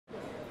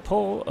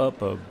Pull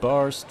up a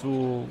bar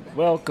stool.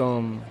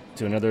 Welcome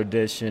to another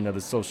edition of the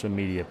Social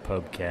Media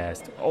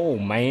PUBCAST. Oh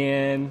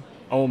man,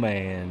 oh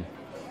man.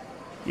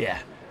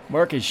 Yeah,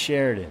 Marcus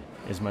Sheridan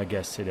is my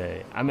guest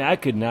today. I mean, I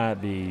could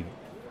not be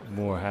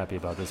more happy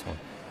about this one.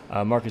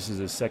 Marcus is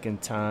a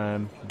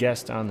second-time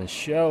guest on the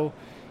show.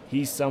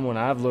 He's someone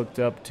I've looked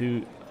up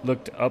to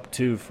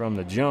from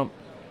the jump,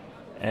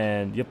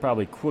 and you'll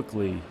probably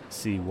quickly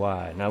see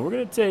why. Now, we're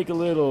going to take a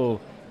little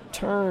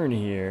turn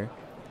here.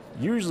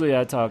 Usually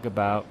I talk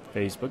about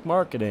Facebook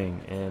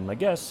marketing, and I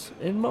guess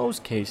in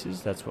most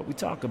cases that's what we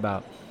talk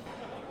about.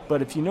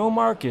 But if you know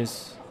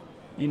Marcus,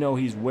 you know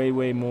he's way,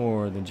 way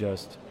more than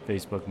just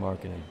Facebook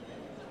marketing.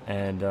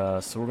 And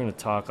so we're going to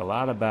talk a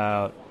lot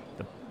about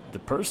the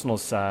personal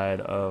side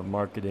of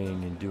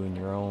marketing and doing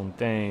your own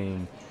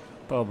thing,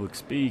 public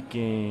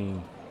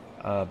speaking,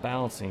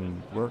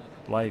 balancing work,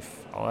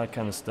 life, all that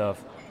kind of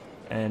stuff.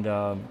 And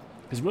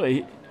because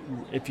really,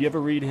 if you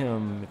ever read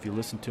him, if you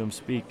listen to him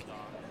speak,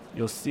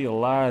 you'll see a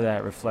lot of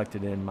that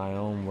reflected in my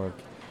own work.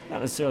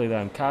 Not necessarily that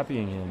I'm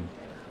copying him,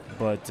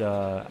 but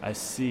I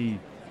see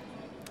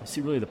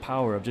really the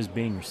power of just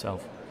being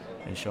yourself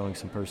and showing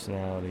some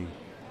personality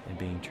and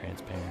being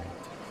transparent.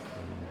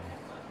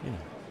 And,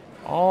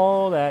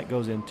 all that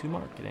goes into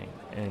marketing.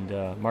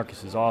 And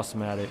Marcus is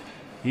awesome at it.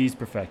 He's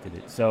perfected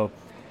it. So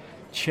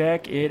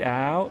check it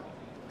out.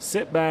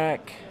 Sit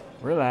back,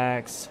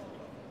 relax,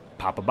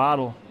 pop a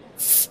bottle.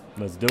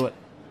 Let's do it.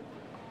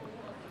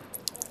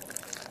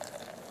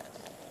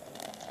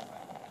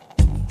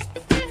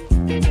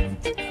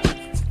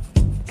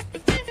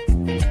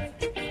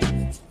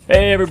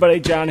 Hey everybody,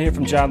 John here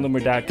from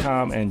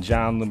JohnLoomer.com and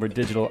John Loomer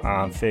Digital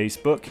on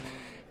Facebook.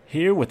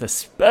 Here with a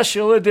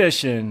special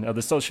edition of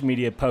the Social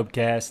Media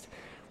PUBCAST,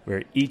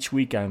 where each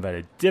week I invite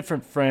a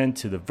different friend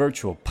to the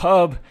virtual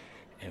pub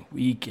and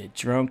we get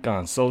drunk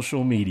on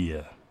social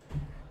media.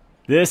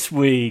 This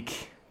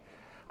week,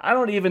 I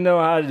don't even know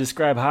how to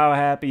describe how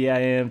happy I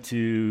am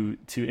to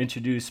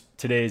introduce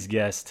today's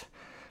guest,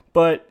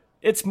 but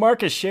it's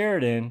Marcus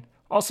Sheridan,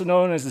 also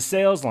known as the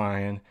Sales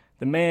Lion,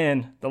 the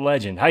man, the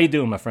legend. How you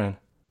doing, my friend?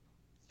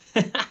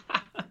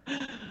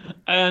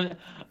 And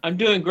I'm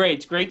doing great.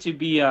 It's great to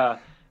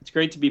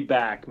be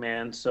back,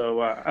 man. So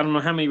I don't know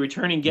how many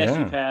returning guests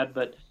you've had,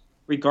 but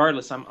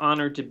regardless, I'm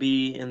honored to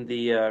be in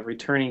the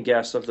returning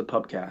guests of the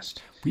PUBCAST.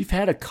 We've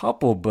had a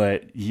couple,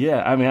 but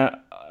yeah, I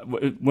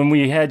mean, when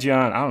we had you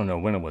on, I don't know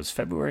when it was,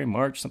 February,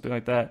 March, something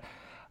like that.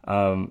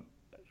 I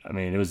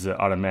mean, it was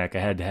automatic. I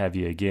had to have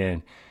you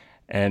again.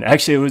 And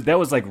actually, that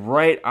was like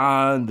right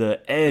on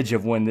the edge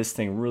of when this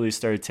thing really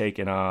started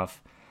taking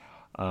off.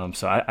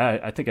 So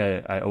I think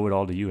I owe it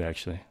all to you,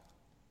 actually.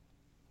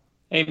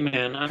 Hey,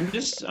 man, I'm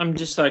just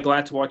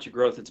glad to watch your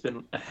growth. It's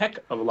been a heck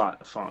of a lot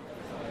of fun.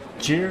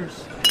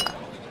 Cheers.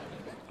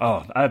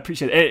 Oh, I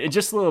appreciate it. And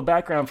just a little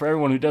background for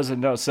everyone who doesn't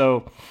know.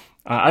 So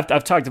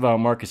I've talked about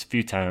Marcus a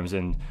few times,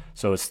 and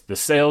so it's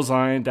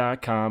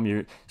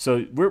thesaleslion.com.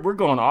 So we're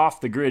going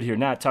off the grid here,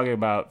 not talking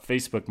about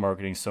Facebook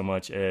marketing so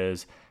much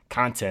as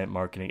content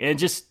marketing, and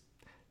just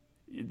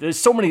there's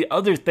so many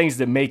other things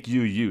that make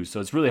you you. So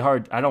it's really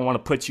hard. I don't want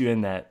to put you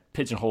in that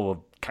pigeonhole of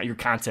your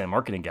content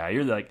marketing guy.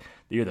 You're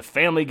the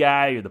family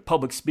guy. You're the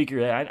public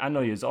speaker. I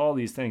know you as all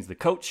these things. The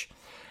coach.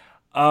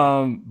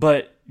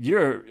 But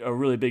you're a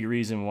really big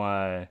reason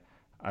why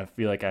I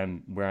feel like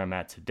I'm where I'm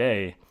at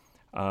today.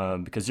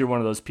 Because you're one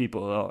of those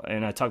people,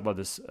 and I've talked about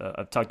this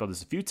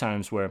a few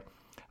times, where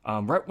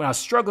right when I was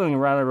struggling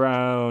right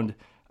around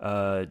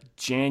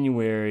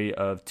January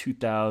of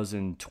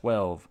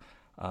 2012.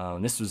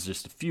 And this was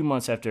just a few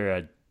months after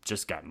I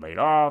just gotten laid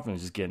off and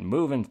was just getting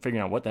moving,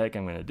 figuring out what the heck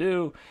I'm going to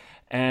do.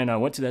 And I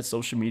went to that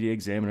Social Media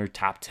Examiner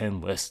top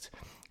 10 list,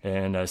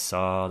 and I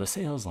saw the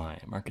Sales Lion,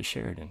 Marcus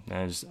Sheridan.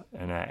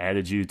 And I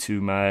added you to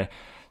my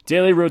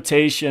daily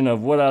rotation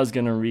of what I was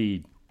going to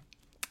read.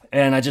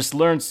 And I just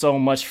learned so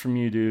much from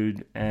you,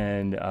 dude.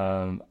 And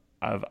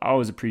I've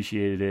always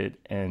appreciated it.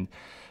 And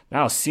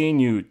now seeing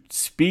you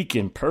speak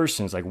in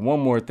person is like one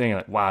more thing.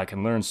 Like, wow, I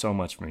can learn so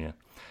much from you.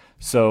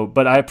 So,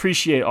 but I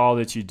appreciate all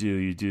that you do.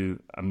 You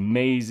do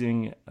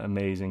amazing,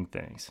 amazing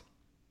things.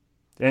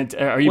 And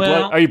are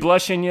you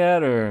blushing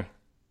yet, or?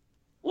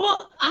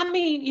 Well, I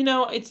mean,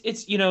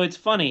 it's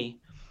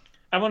funny.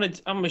 I'm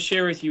gonna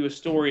share with you a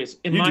story.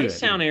 It might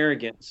sound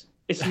arrogant.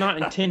 It's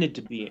not intended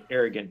to be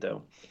arrogant,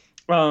 though.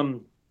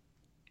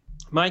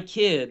 My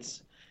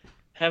kids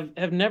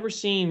have never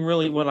seen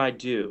really what I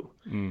do.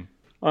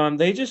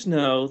 They just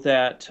know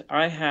that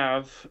I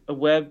have a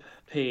web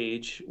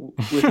page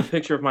with a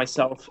picture of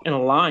myself and a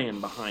lion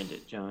behind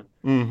it, John.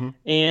 Mm-hmm.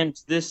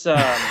 And this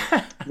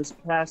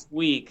past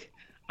week,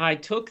 I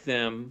took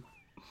them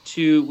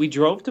we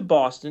drove to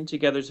Boston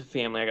together as a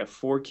family. I got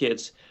 4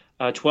 kids,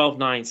 12,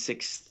 9,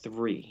 6,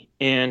 3,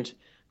 and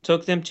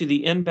took them to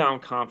the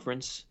Inbound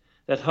conference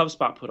that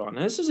HubSpot put on.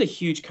 Now, this is a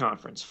huge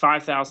conference,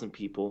 5,000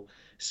 people.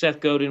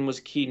 Seth Godin was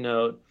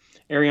keynote,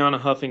 Ariana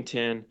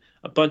Huffington,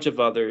 a bunch of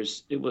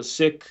others. It was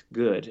sick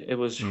good. It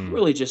was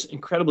really just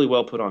incredibly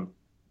well put on.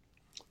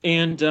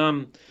 And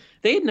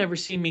they had never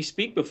seen me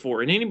speak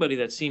before, and anybody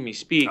that's seen me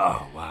speak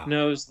Oh, wow.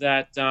 knows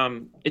that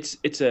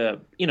it's a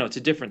it's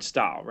a different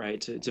style,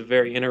 right? It's a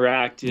very Yeah.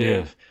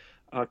 interactive,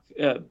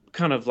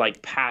 kind of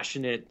like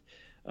passionate.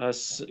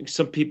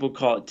 Some people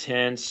call it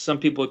tense. Some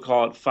people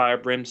call it fire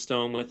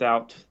brimstone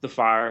without the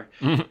fire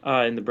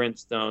and the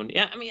brimstone.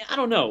 Yeah, I mean, I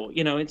don't know.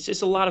 It's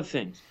just a lot of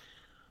things.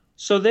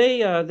 So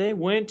they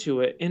went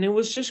to it, and it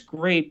was just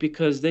great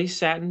because they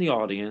sat in the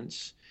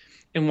audience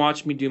and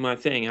watched me do my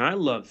thing. And I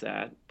love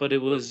that, but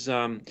it was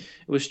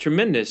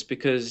tremendous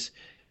because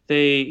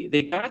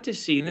they got to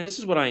see, and this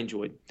is what I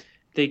enjoyed.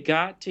 They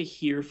got to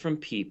hear from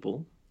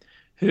people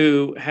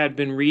who had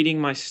been reading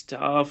my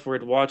stuff or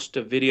had watched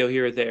a video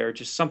here or there,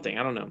 just something,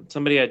 I don't know.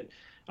 Somebody had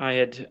I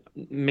had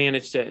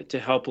managed to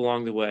help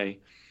along the way,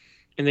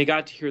 and they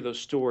got to hear those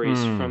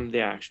stories Hmm. from the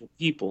actual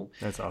people.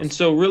 That's And awesome.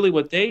 so really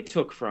what they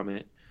took from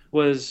it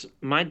was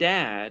my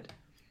dad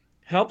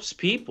helps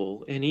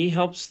people and he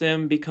helps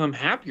them become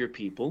happier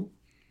people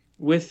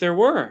with their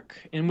work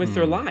and with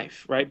their Hmm.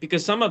 life, right?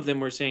 Because some of them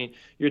were saying,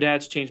 your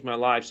dad's changed my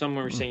life. Some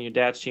were Hmm. saying, your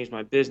dad's changed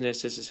my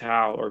business. This is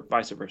how, or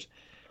vice versa.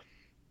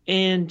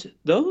 And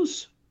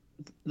those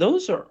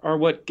are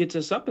what gets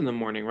us up in the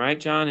morning, right,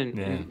 John? And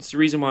Yeah. it's the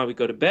reason why we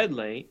go to bed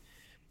late.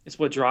 It's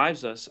what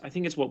drives us. I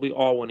think it's what we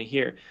all want to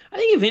hear. I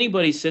think if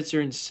anybody sits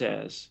there and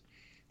says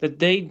that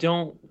they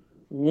don't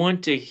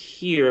want to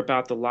hear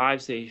about the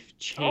lives they've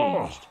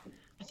Oh. changed,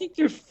 I think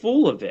they're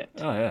full of it.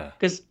 Oh, yeah.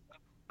 Because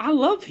I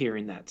love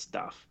hearing that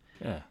stuff.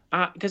 Yeah.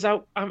 Because I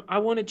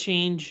want to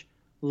change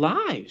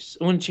lives.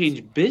 I want to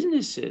change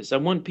businesses. I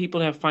want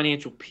people to have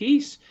financial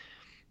peace.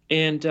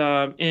 And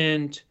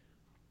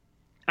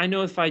I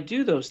know if I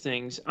do those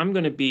things, I'm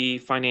going to be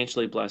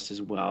financially blessed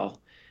as well,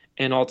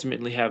 and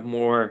ultimately have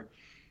more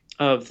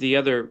of the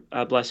other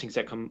blessings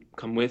that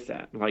come with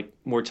that, like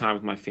more time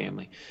with my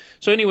family.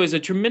 So, anyways, a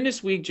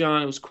tremendous week,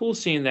 John. It was cool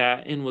seeing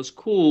that, and was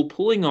cool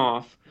pulling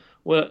off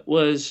what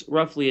was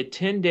roughly a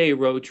 10-day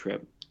road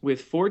trip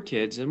with four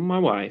kids and my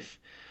wife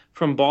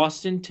from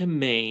Boston to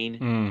Maine,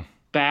 Mm.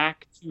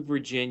 back to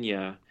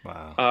Virginia,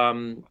 Wow.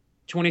 um,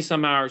 20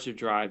 some hours of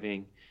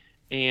driving.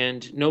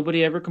 And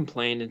nobody ever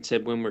complained and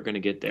said when we're going to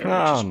get there, which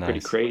Oh, is pretty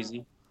nice.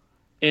 crazy.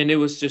 And it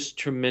was just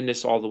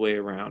tremendous all the way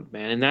around,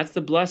 man. And that's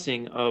the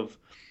blessing of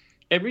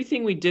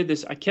everything we did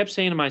this. I kept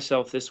saying to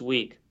myself this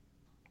week,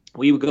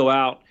 we would go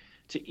out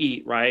to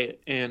eat, right?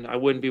 And I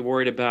wouldn't be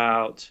worried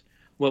about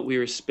what we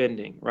were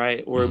spending,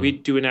 right? Or Hmm.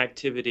 we'd do an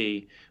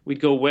activity,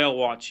 we'd go whale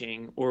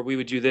watching, or we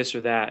would do this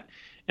or that.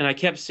 And I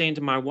kept saying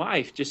to my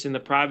wife, just in the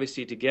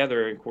privacy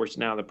together, and of course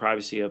now the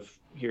privacy of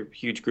your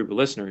huge group of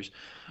listeners,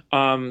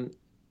 um,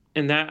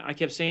 and that I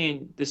kept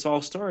saying this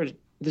all started,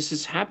 this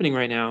is happening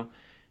right now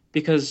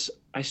because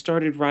I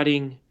started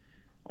writing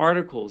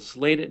articles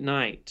late at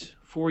night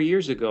 4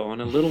 years ago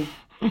on a little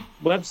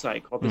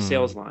website called The Hmm.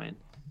 Sales Line.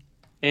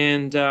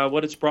 And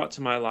what it's brought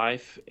to my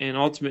life, and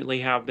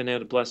ultimately how I've been able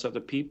to bless other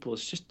people,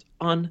 is just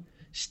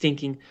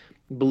unstinking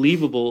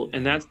believable.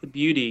 And Yeah. that's the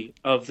beauty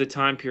of the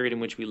time period in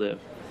which we live.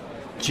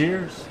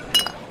 Cheers.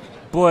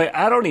 Boy,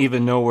 I don't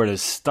even know where to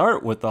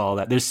start with all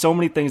that. There's so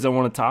many things I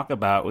want to talk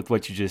about with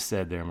what you just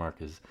said there,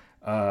 Marcus.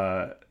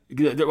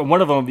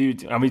 One of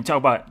them, talk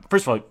about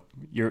first of all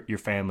your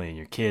family and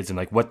your kids and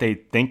like what they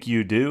think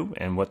you do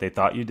and what they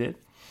thought you did.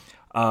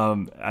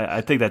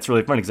 I think that's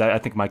really funny because I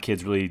think my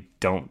kids really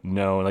don't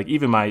know. Like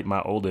even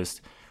my oldest,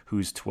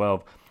 who's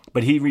 12,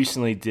 but he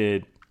recently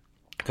did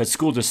because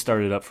school just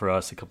started up for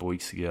us a couple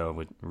weeks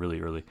ago, really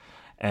early,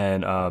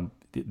 and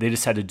they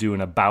just had to do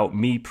an about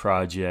me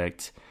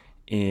project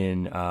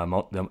in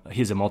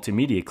his a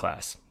multimedia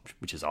class,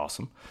 which is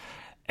awesome.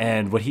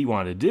 And what he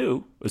wanted to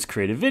do was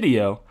create a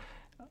video.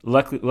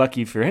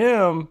 Lucky for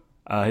him,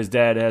 his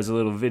dad has a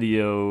little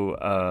video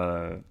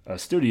a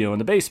studio in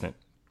the basement.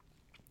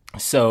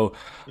 So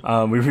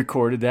we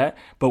recorded that.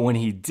 But when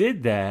he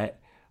did that,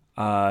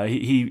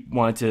 he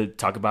wanted to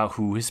talk about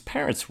who his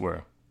parents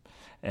were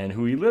and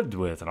who he lived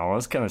with and all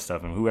this kind of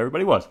stuff and who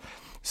everybody was.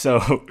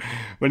 So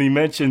when he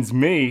mentions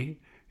me,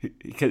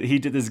 he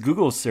did this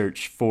Google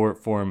search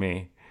for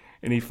me,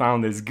 and he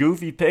found this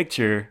goofy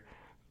picture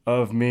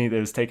of me that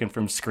was taken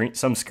from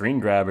some screen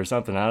grab or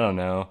something. I don't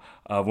know.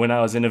 When I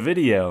was in a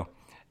video,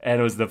 and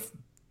it was the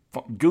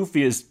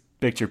goofiest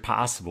picture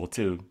possible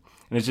too.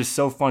 And it's just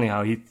so funny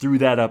how he threw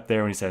that up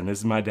there when he said, "This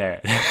is my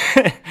dad."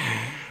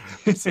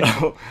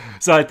 So,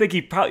 so I think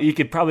he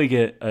could probably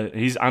get.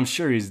 I'm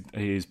sure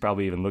he's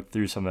probably even looked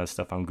through some of that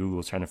stuff on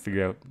Google, trying to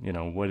figure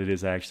out what it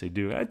is I actually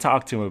do. I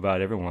talk to him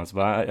about it every once,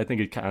 but I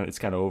think it's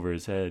kind of over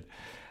his head.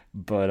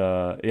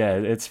 But yeah,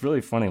 it's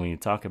really funny when you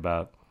talk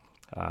about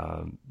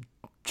um,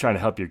 trying to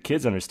help your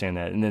kids understand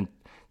that, and then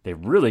they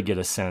really get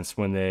a sense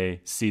when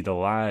they see the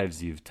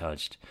lives you've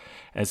touched.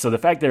 And so the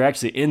fact they're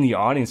actually in the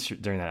audience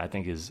during that, I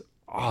think, is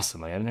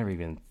awesome. Like I've never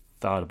even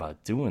thought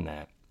about doing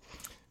that.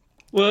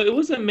 Well, it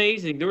was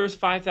amazing. There was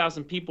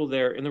 5,000 people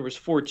there, and there was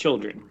four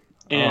children,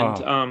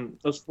 and Oh.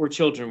 those four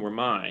children were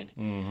mine.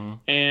 Mm-hmm.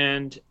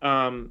 And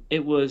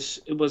it was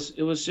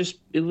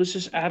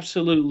just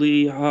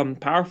absolutely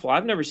powerful.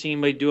 I've never seen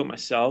anybody do it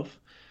myself,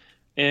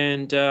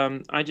 And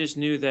I just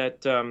knew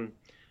that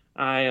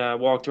I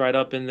walked right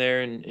up in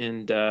there,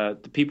 and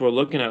the people were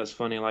looking at us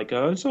funny, like,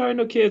 "Oh, sorry,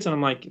 no kids." And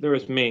I'm like, "There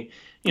was me."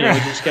 We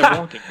just kept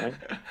walking, right?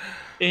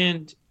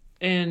 And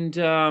and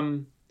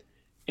um,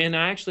 and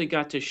I actually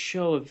got to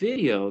show a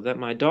video that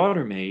my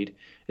daughter made.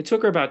 It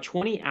took her about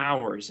 20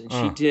 hours, and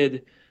she Uh,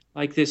 did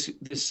like this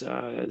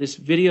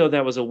video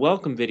that was a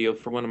welcome video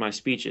for one of my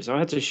speeches. I'll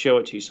have to show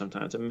it to you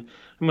sometimes. I'm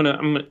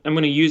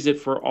gonna use it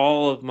for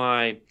all of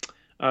my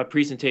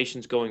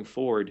presentations going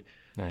forward.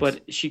 nice.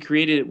 But she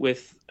created it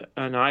with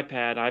an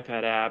iPad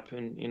app,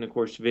 and of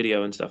course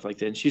video and stuff like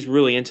that. And she's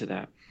really into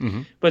that.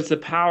 Hmm. But it's the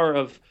power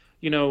of,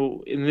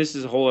 and this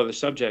is a whole other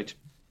subject,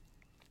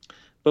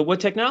 but what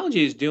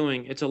technology is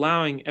doing, it's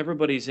allowing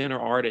everybody's inner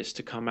artist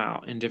to come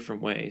out in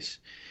different ways.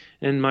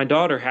 And my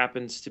daughter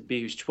happens to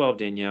be, who's 12,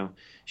 Danielle,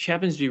 she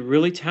happens to be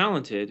really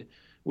talented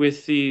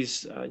with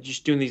these,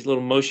 just doing these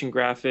little motion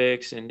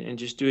graphics and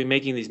just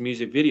making these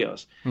music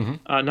videos. Hmm.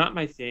 Not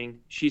my thing.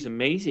 She's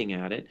amazing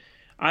at it.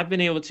 I've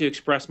been able to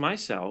express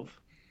myself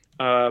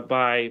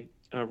by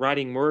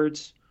writing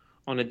words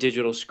on a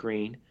digital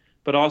screen,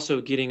 but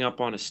also getting up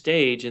on a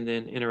stage and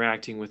then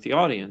interacting with the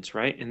audience,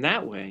 right? And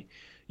that way,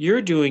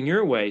 you're doing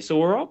your way. So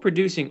we're all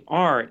producing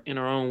art in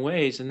our own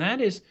ways, and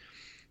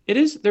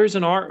there's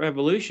an art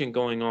revolution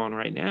going on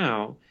right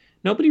now.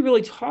 Nobody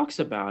really talks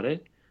about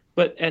it,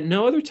 but at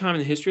no other time in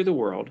the history of the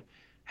world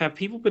have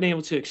people been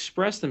able to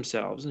express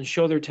themselves and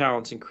show their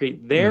talents and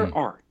create their Mm,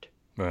 art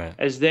right.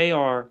 as they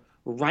are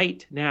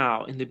right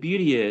now. And the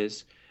beauty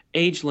is,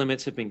 age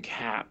limits have been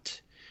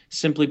capped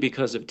simply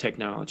because of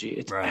technology.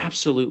 It's Right.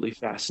 absolutely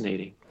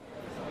fascinating.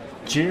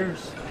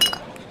 Cheers.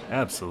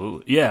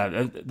 Absolutely. Yeah.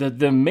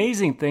 The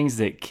amazing things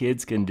that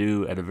kids can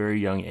do at a very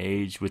young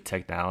age with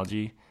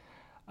technology,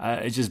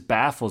 it just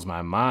baffles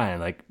my mind.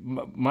 Like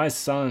my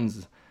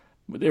sons,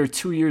 they were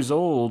 2 years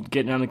old,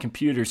 getting on the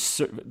computer.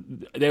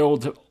 They will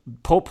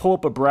pull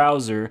up a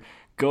browser,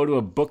 go to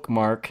a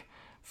bookmark,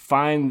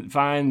 find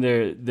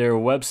their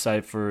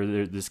website for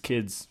this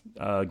kids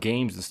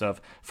games and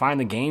stuff. Find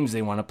the games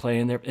they want to play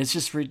in there. It's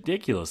just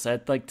ridiculous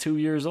at like 2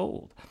 years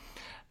old.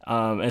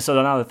 And so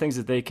now the things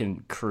that they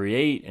can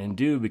create and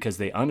do because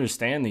they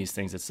understand these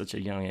things at such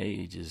a young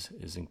age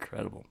is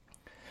incredible.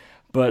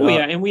 But Oh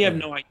yeah, and we have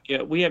yeah. no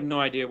idea. We have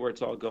no idea where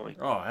it's all going.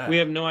 Oh We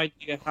yeah. have no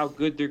idea how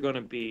good they're going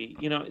to be.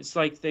 It's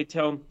like they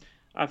tell.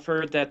 I've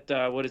heard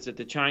that what is it?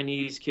 The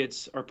Chinese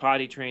kids are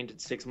potty trained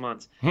at 6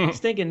 months. This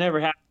thing can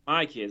never happen to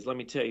my kids. Let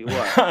me tell you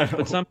what. I But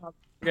know. somehow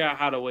figure out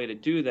how to way to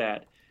do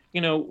that.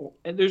 And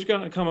there's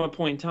going to come a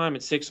point in time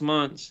at 6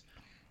 months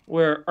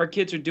where our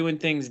kids are doing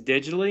things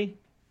digitally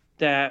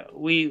that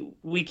we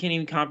can't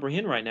even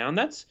comprehend right now, and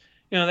that's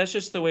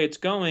just the way it's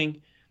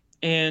going.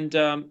 And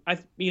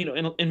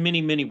in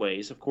many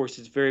ways, of course,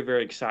 it's very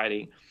very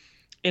exciting.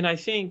 And I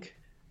think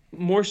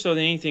more so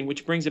than anything,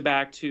 which brings it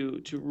back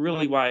to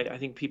really why I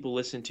think people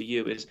listen to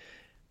you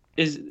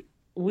is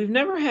we've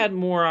never had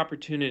more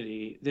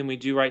opportunity than we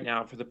do right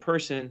now for the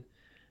person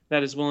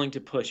that is willing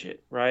to push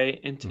it, right?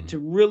 And to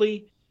Mhm.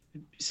 really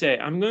say,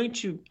 I'm going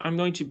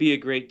to be a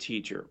great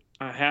teacher.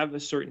 I have a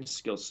certain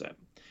skill set.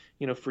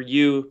 For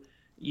you,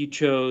 you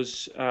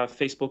chose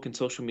Facebook and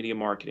social media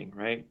marketing,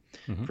 right?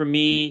 Mhm. For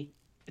me,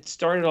 it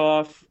started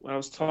off when I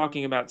was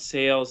talking about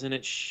sales, and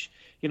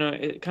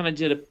it kind of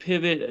did a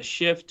pivot, a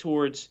shift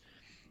towards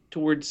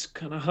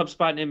kind of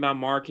HubSpot and inbound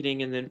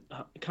marketing, and then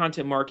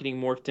content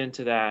marketing morphed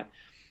into that.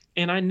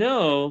 And I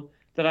know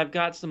that I've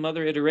got some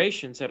other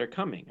iterations that are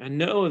coming. I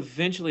know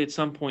eventually at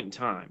some point in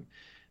time,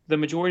 the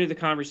majority of the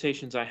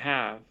conversations I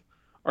have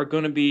are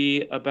going to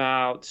be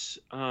about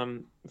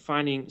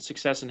finding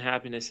success and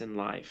happiness in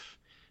life.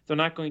 They're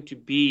not going to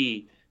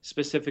be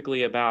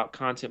specifically about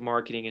content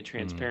marketing and Mm.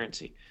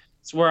 transparency.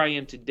 It's where I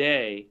am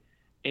today,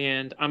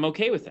 and I'm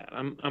okay with that.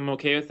 I'm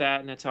okay with that,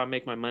 and that's how I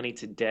make my money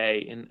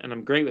today, and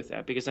I'm great with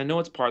that because I know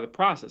it's part of the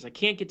process. I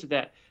can't get to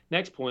that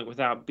next point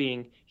without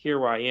being here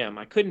where I am.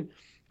 I couldn't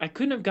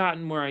have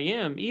gotten where I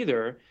am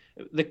either.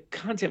 The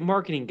content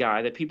marketing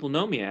guy that people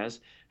know me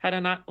as, had I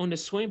not owned a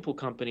swimming pool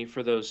company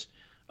for those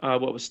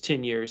what was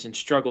 10 years and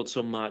struggled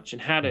so much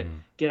and had to Mm.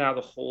 get out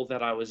of the hole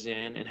that I was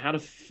in and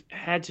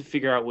had to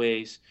figure out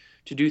ways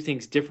to do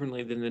things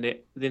differently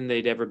than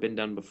they'd ever been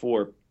done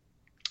before.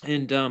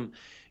 And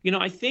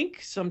I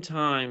think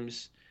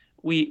sometimes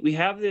we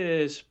have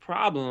this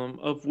problem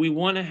of we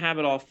want to have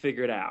it all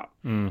figured out,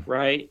 Mm.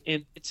 right?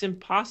 And it's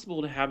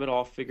impossible to have it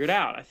all figured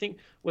out. I think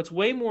what's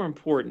way more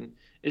important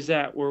is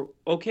that we're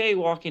okay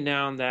walking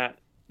down that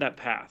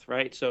path,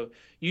 right? So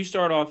you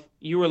start off,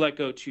 you were let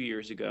go 2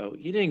 years ago.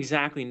 You didn't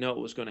exactly know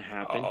what was going to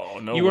happen. Oh,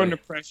 no You were under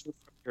way. pressure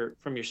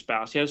from your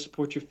spouse. You had to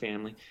support your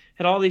family,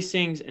 had all these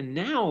things, and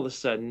now all of a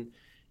sudden,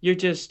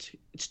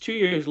 it's 2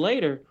 years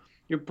later.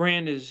 Your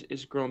brand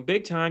is grown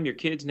big time. Your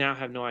kids now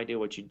have no idea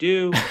what you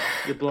do.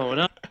 You're blowing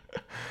up,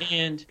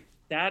 and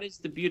that is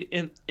the beauty.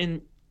 And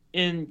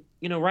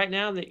right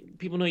now that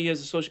people know you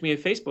as a social media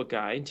Facebook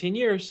guy, in 10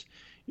 years,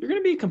 you're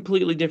going to be a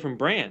completely different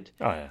brand.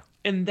 Oh yeah.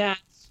 And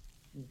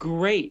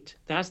Great.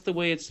 That's the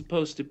way it's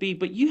supposed to be.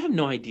 But you have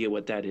no idea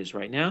what that is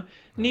right now.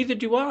 Neither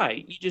do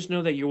I. You just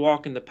know that you're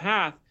walking the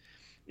path,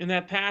 and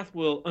that path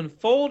will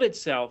unfold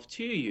itself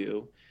to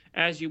you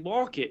as you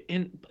walk it.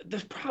 And the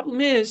problem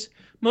is,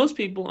 most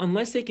people,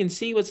 unless they can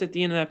see what's at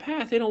the end of that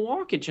path, they don't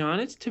walk it, John.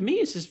 It's to me,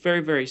 it's just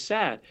very, very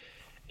sad.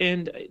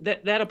 And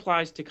that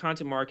applies to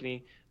content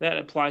marketing, that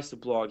applies to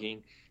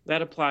blogging,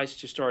 that applies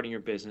to starting your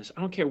business. I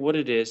don't care what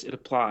it is, it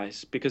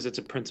applies because it's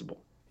a principle.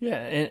 Yeah,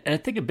 and I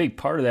think a big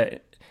part of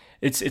that,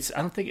 it's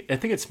I think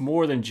it's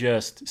more than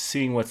just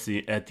seeing what's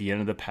at the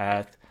end of the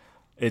path.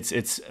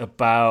 It's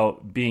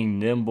about being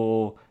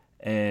nimble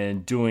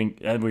and doing.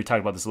 And we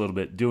talked about this a little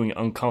bit. Doing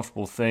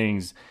uncomfortable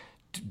things,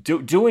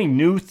 doing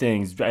new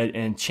things, right,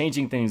 and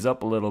changing things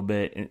up a little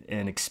bit,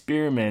 and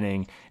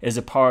experimenting as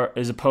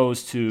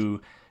opposed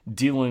to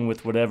dealing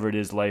with whatever it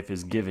is life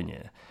is giving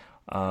you,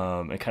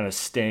 and kind of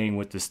staying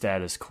with the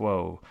status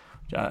quo.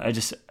 I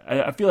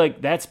feel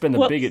like that's been the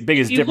Well, if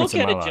biggest you difference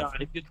look in at my it, life.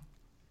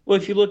 John,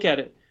 if you look at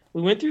it,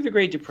 we went through the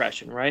Great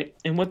Depression, right?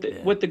 And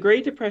Yeah. what the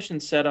Great Depression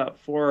set up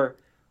for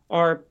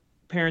our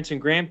parents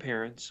and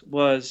grandparents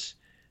was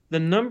the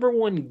number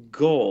one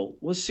goal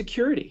was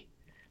security.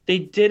 They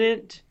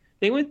didn't,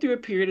 they went through a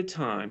period of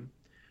time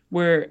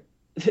where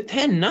they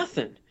had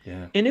nothing,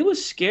 Yeah. and it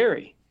was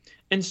scary.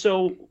 And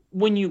so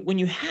when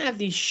you have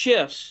these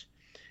shifts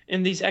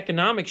and these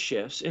economic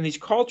shifts and these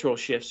cultural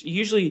shifts,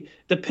 usually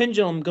the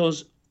pendulum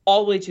goes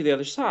all the way to the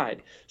other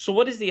side. So,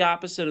 what is the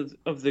opposite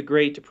of the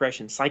Great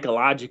Depression,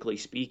 psychologically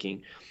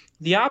speaking?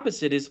 The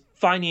opposite is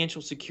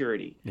financial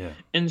security. Yeah.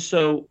 And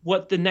so,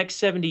 what the next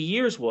 70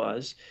 years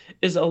was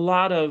is a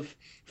lot of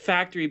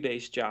factory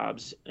based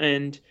jobs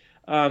and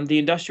the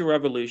Industrial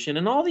Revolution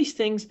and all these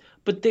things,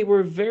 but they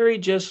were very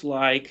just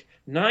like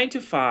 9 to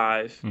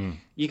 5. Mm.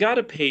 You got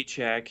a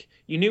paycheck,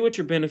 you knew what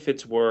your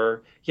benefits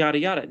were, yada,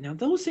 yada. Now,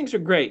 those things are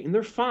great and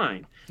they're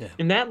fine. Yeah.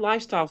 And that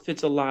lifestyle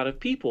fits a lot of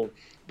people.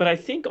 But I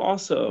think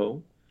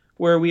also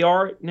where we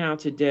are now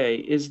today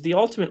is the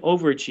ultimate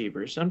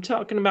overachievers. I'm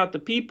talking about the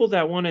people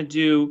that want to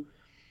do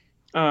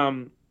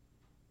um,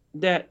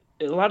 that,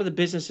 a lot of the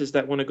businesses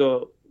that want to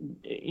go,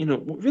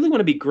 really want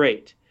to be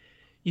great.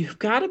 You've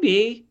got to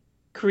be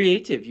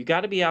creative. You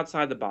got to be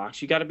outside the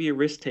box. You got to be a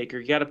risk taker.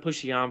 You got to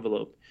push the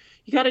envelope.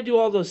 You got to do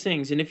all those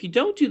things. And if you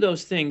don't do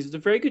those things, there's a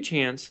very good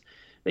chance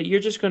that you're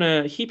just going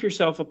to heap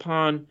yourself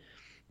upon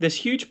this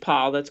huge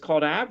pile that's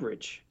called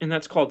average and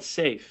that's called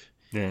safe.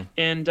 Yeah.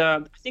 And I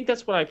think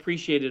that's what I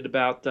appreciated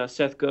about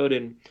Seth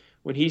Godin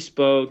when he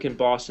spoke in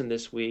Boston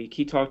this week.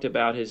 He talked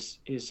about his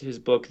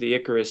book, The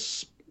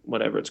Icarus,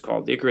 whatever it's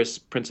called, The Icarus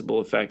Principle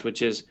Effect,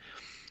 which is,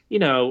 you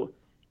know,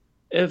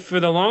 for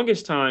the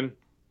longest time,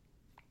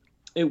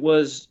 it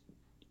was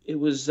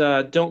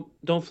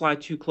don't fly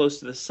too close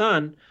to the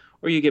sun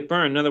or you get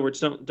burned. In other words,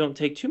 don't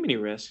take too many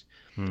risks.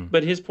 Hmm.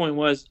 But his point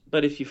was,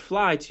 but if you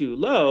fly too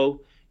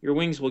low, your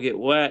wings will get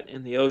wet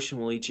and the ocean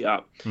will eat you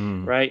up,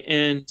 Hmm. right?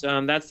 And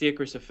that's the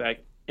Icarus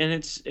effect.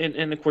 And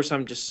and of course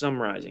I'm just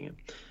summarizing it,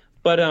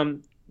 but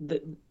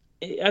the,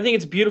 I think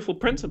it's a beautiful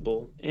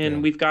principle, Yeah.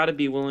 and we've got to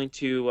be willing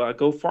to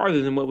go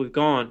farther than what we've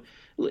gone.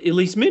 At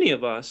least many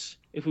of us,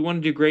 if we want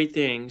to do great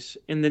things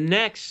in the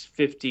next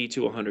 50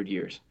 to 100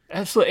 years.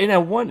 Absolutely. And I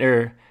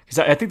wonder, because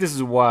I think this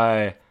is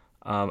why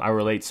I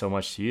relate so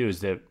much to you,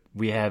 is that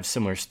we have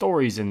similar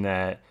stories in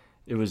that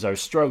it was our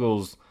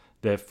struggles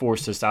that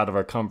forced us out of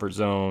our comfort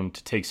zone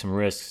to take some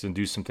risks and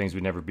do some things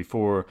we never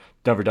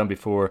done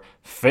before,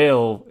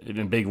 fail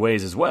in big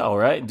ways as well,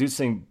 right? Do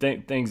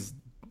things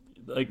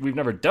like we've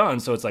never done.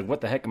 So it's like,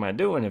 what the heck am I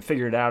doing? And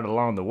figure it out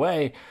along the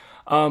way.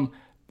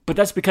 But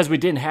that's because we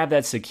didn't have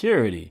that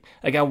security.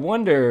 Like I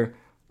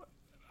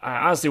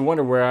honestly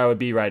wonder where I would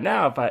be right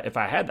now if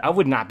I had. I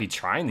would not be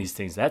trying these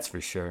things. That's for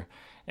sure.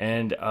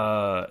 And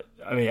I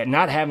mean,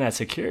 not having that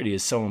security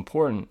is so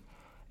important.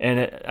 And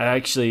I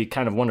actually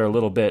kind of wonder a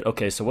little bit.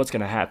 Okay, so what's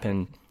going to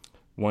happen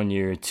 1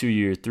 year, 2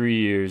 years, 3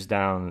 years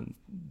down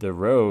the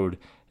road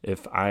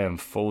if I am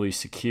fully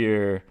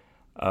secure,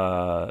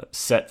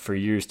 set for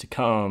years to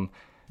come?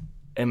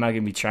 Am I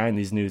going to be trying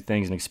these new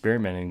things and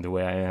experimenting the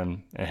way I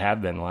am and have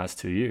been the last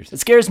 2 years? It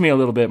scares me a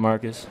little bit,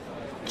 Marcus.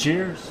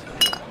 Cheers.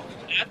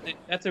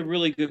 That's a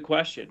really good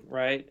question,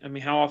 right? I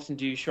mean, how often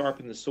do you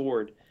sharpen the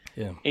sword?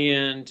 Yeah.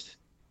 And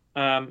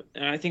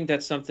I think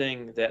that's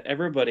something that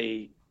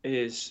everybody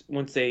is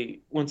once they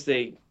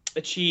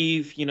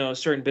achieve, a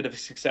certain bit of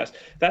success.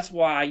 That's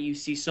why you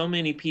see so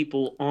many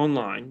people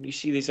online. You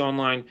see these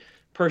online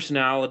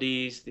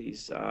personalities,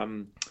 these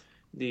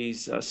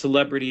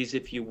celebrities,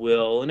 if you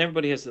will, and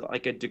everybody has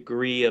like a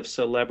degree of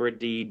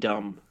celebrity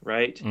dumb,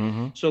 right?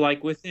 Mm-hmm. So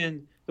like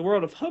within the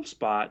world of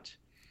HubSpot,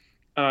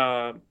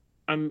 uh,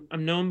 I'm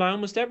known by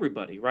almost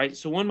everybody, right?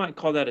 So one might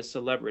call that a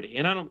celebrity,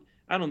 and I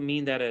don't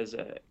mean that as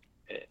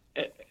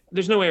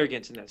there's no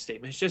arrogance in that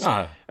statement. It's just,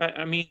 Ah.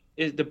 I mean,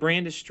 the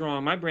brand is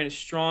strong. My brand is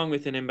strong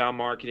within inbound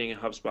marketing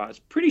and HubSpot. It's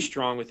pretty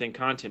strong within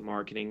content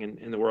marketing and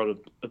in the world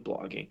of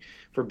blogging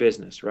for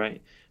business, right?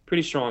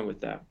 Pretty strong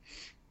with that.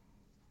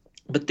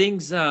 But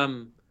things change.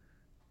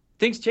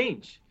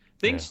 Yeah.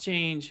 Things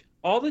change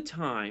all the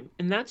time,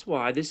 and that's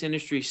why this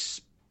industry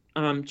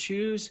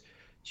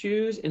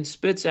chews and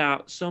spits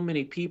out so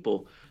many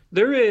people.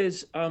 There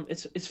is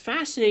it's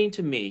fascinating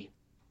to me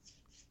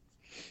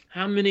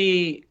how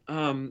many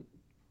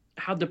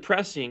how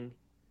depressing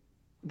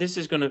this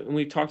is going to. And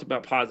we've talked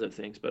about positive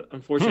things, but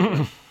unfortunately, I'm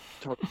going to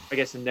talk, I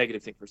guess, a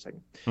negative thing for a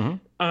second. Mhm.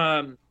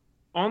 Um,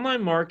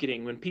 Online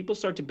marketing, when people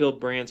start to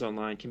build brands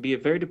online, can be a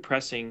very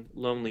depressing,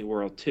 lonely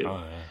world too. Oh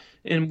yeah.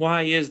 And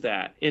why is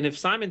that? And if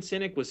Simon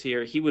Sinek was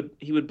here, he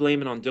would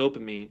blame it on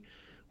dopamine,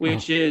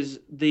 which is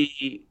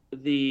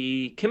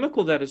the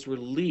chemical that is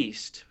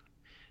released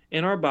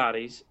in our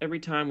bodies every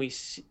time we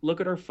look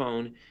at our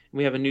phone and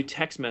we have a new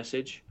text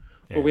message,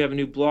 or Yeah. we have a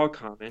new blog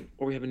comment,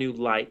 or we have a new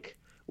like,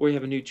 or we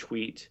have a new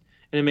tweet,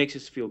 and it makes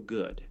us feel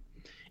good.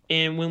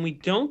 And when we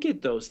don't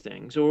get those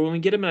things, or when we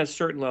get them at a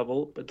certain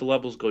level, but the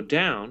levels go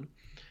down,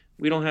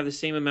 we don't have the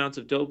same amounts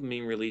of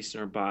dopamine released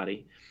in our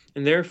body.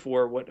 And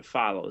therefore, what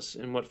follows?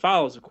 And what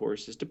follows, of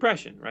course, is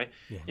depression, right?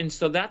 Yeah. And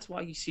so that's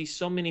why you see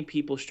so many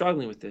people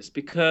struggling with this,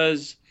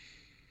 because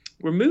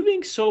we're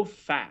moving so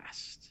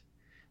fast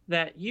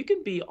that you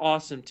can be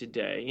awesome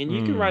today and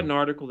you can write Mm. an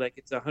article that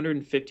gets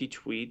 150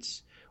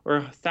 tweets or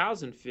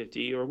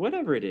 1,050 or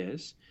whatever it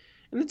is.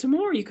 And then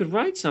tomorrow you could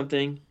write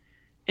something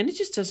and it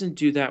just doesn't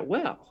do that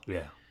well.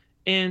 Yeah.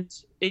 And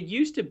it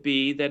used to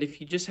be that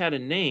if you just had a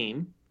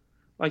name,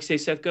 like say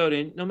Seth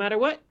Godin, no matter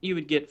what, you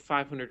would get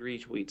 500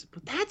 retweets.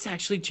 But that's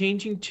actually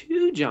changing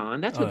too, John.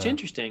 That's Oh what's yeah.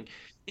 interesting.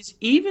 Is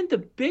even the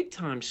big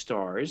time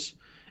stars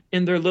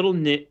in their little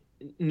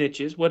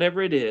niches,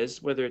 whatever it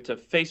is, whether it's a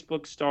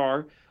Facebook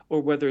star or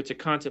whether it's a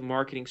content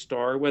marketing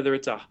star, whether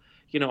it's a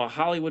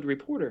Hollywood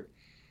reporter,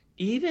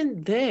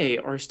 even they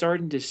are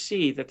starting to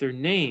see that their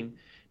name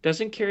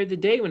doesn't carry the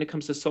day when it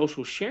comes to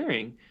social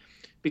sharing,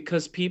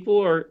 because people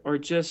are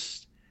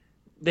just,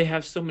 they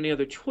have so many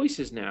other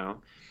choices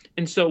now.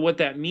 And so what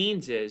that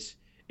means is,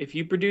 if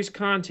you produce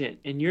content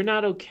and you're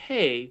not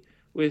okay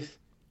with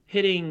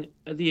hitting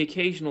the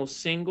occasional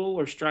single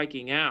or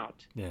striking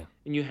out, Yeah.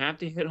 and you have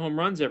to hit home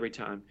runs every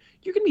time,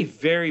 you're going to be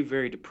very,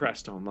 very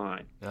depressed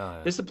online. Oh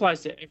yeah. This applies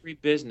to every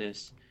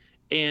business.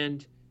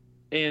 And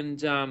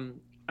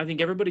I think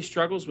everybody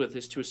struggles with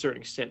this to a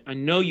certain extent. I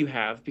know you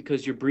have,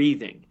 because you're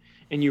breathing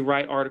and you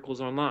write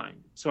articles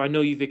online. So I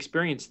know you've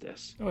experienced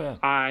this. Oh yeah.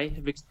 I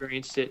have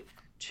experienced it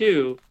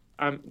too.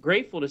 I'm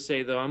grateful to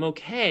say, though, I'm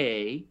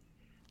okay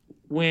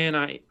when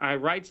I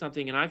write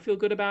something and I feel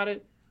good about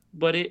it,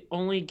 but it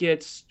only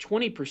gets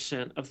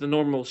 20% of the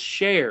normal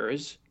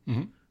shares,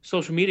 Hmm.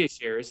 social media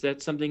shares,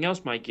 that something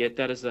else might get.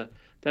 That is a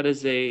that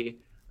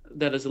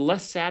is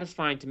less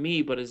satisfying to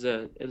me, but it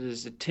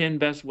is a 10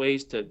 best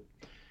ways to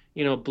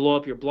blow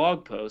up your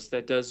blog post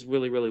that does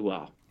really, really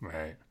well.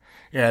 Right.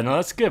 Yeah, no,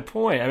 that's a good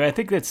point. I mean, I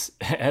think that's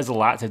has a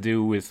lot to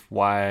do with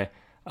why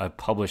I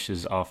publish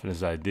as often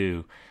as I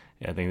do.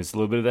 Yeah, I think it's a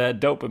little bit of that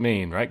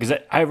dopamine, right? Because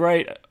I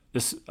write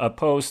a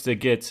post that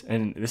gets,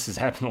 and this has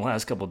happened the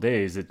last couple of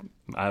days, that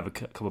I have a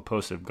couple of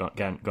posts that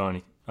have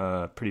gone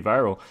pretty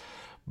viral,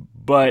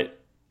 but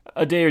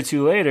a day or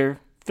two later,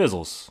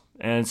 fizzles,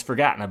 and it's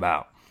forgotten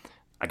about.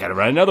 I got to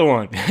write another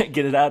one,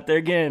 get it out there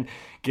again,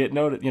 get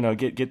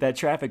that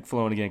traffic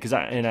flowing again. Because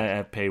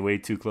I pay way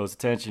too close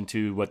attention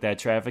to what that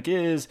traffic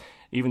is,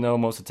 even though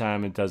most of the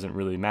time it doesn't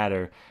really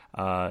matter.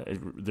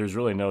 There's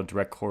really no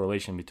direct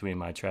correlation between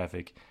my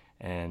traffic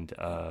and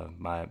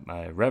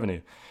my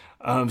revenue.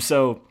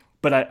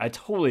 But I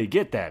totally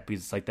get that,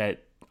 because it's like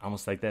that,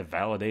 almost like that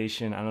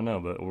validation. I don't know,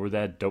 or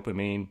that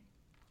dopamine,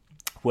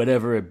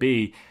 whatever it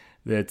be,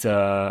 that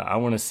I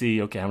want to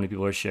see. Okay, how many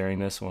people are sharing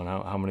this one?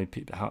 How many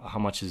people? How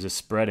much is this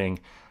spreading?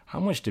 How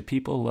much do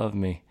people love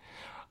me?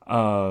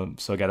 So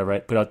I got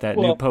to put out that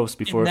new Well, post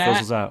before and it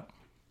fizzles out.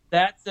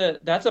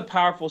 that's a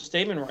powerful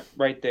statement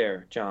right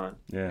there, John.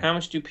 Yeah. How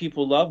much do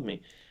people love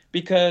me?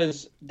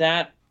 Because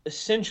that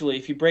essentially,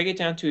 if you break it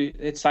down to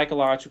its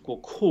psychological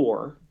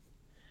core,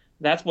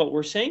 that's what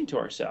we're saying to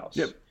ourselves.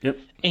 Yep.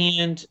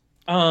 And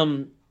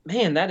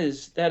man, that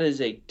is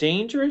a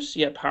dangerous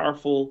yet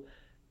powerful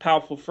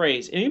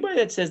phrase. Anybody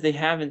that says they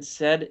haven't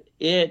said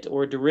it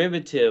or a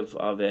derivative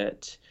of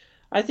it,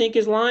 I think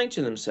is lying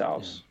to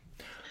themselves.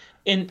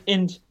 And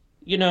the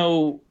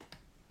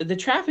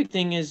traffic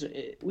thing is,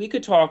 we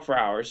could talk for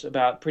hours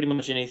about pretty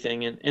much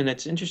anything, and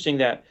it's interesting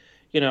that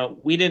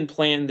we didn't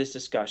plan this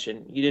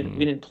discussion. We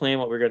didn't plan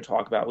what we were going to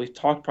talk about. We've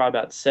talked probably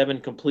about 7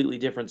 completely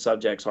different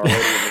subjects already in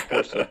the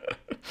course of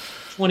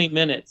 20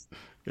 minutes.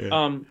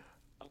 Yeah.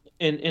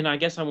 And I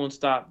guess I won't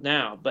stop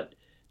now. But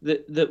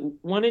the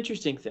one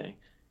interesting thing,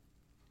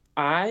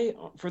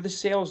 for the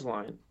sales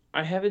line,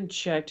 I haven't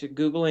checked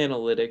Google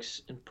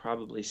Analytics in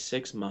probably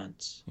 6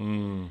 months.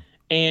 Mm.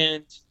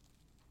 And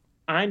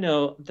I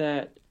know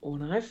that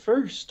when I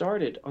first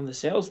started on the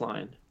sales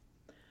line,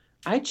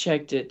 I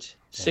checked it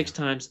 6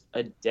 times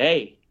a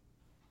day.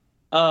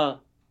 A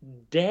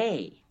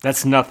day.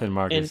 That's nothing, And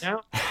Marcus.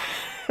 now,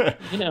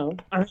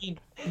 I mean,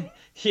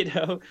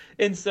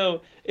 and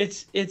so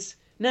it's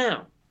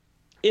now,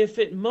 if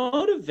it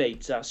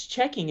motivates us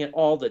checking it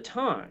all the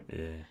time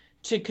Yeah.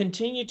 to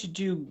continue to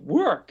do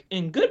work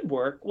and good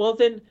work, well,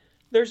 then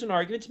there's an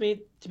argument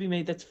to be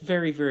made that's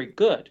very, very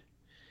good.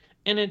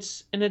 And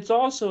it's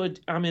also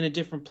I'm in a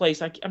different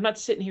place. I'm not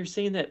sitting here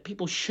saying that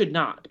people should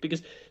not,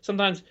 because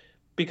sometimes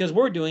because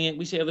we're doing it,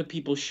 we say other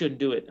people shouldn't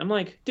do it. I'm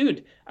like,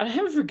 dude, I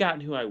haven't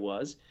forgotten who I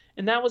was,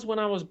 and that was when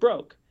I was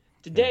broke.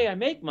 Yeah. Today I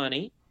make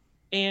money,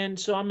 and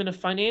so I'm in a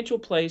financial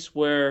place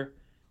where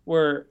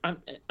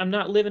I'm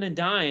not living and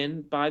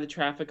dying by the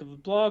traffic of a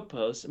blog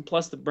post, and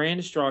plus the brand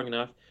is strong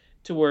enough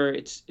to where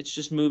it's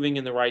just moving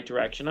in the right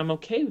direction. I'm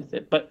okay with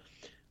it. But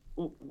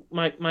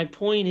my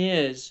point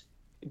is,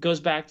 it goes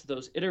back to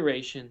those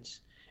iterations,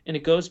 and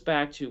it goes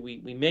back to we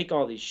make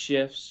all these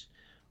shifts.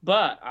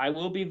 But I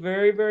will be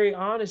very, very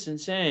honest in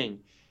saying,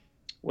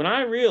 when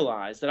I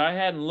realized that I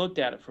hadn't looked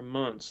at it for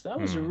months, that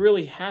was a Hmm.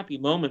 really happy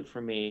moment for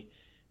me,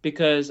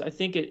 because I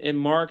think it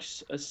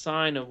marks a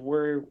sign of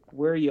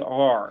where you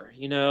are,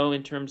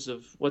 in terms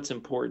of what's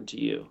important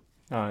to you.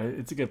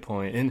 It's a good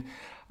point. And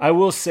I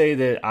will say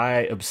that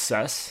I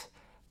obsess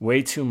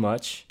way too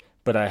much,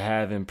 but I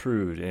have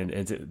improved.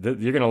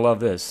 You're going to love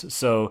this.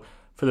 So,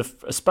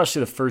 especially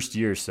the first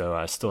year or so,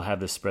 I still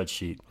have this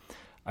spreadsheet.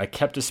 I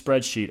kept a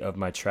spreadsheet of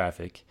my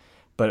traffic.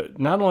 But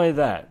not only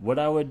that, what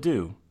I would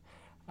do,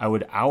 I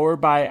would hour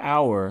by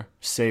hour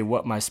say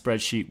what my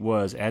spreadsheet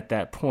was at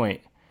that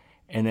point,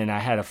 and then I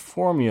had a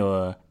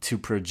formula to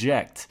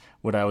project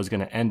what I was going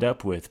to end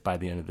up with by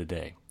the end of the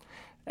day.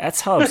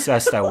 That's how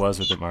obsessed I was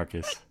with it,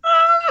 Marcus.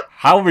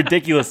 How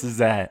ridiculous is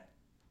that?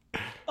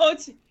 Oh,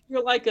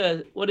 you're like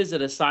a, what is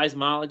it, a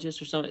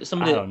seismologist or something? I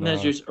Somebody that don't know.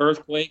 measures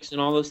earthquakes and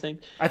all those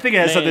things. I think it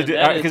has something Man, to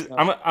that do is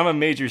because I'm a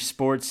major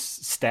sports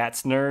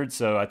stats nerd,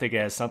 so I think it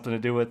has something to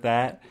do with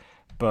that.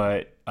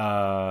 But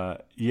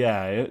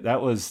yeah,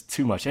 that was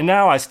too much. And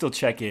now I still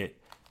check it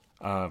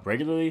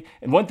regularly.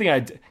 And one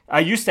thing I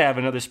used to have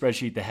another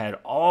spreadsheet that had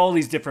all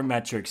these different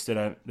metrics that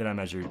I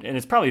measured, and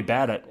it's probably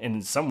bad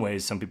in some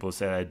ways. Some people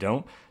say I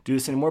don't do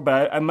this anymore,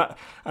 but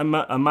I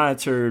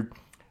monitored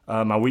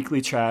my weekly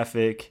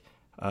traffic,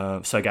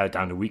 so I got it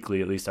down to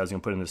weekly. At least I was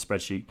going to put in the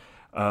spreadsheet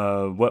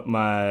what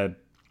my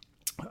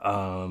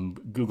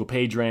Google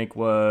page rank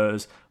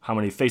was, how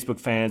many Facebook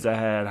fans I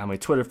had, how many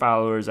Twitter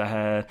followers I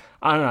had.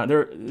 I don't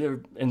know. They're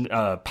and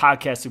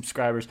podcast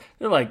subscribers.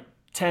 They're like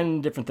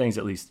 10 different things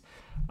at least.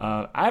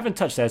 I haven't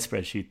touched that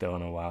spreadsheet though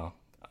in a while,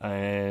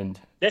 and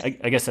I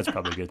guess that's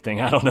probably a good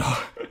thing. I don't know.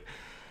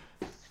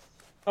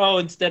 Oh,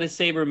 instead of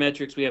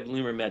sabermetrics, we have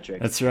lumermetrics.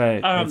 That's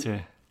right. Um, That's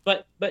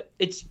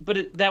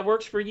right. that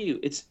works for you.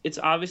 It's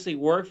obviously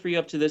worked for you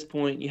up to this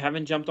point. You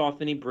haven't jumped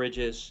off any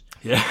bridges,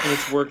 Yeah. and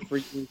it's worked for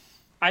you.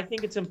 I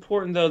think it's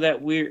important though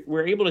that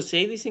we're able to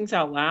say these things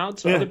out loud,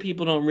 so Yeah. other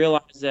people don't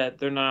realize that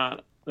they're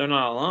not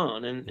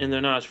alone, and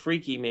they're not as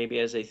freaky maybe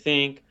as they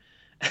think.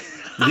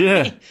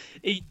 Yeah.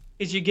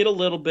 Because you get a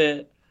little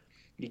bit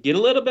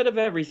of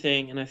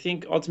everything, and I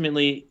think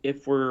ultimately,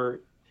 if we're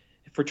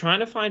trying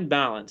to find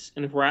balance,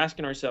 and if we're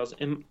asking ourselves,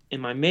 am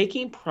I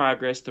making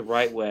progress the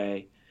right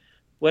way?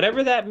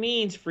 Whatever that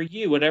means for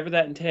you, whatever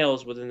that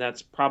entails, well, then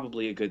that's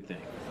probably a good thing.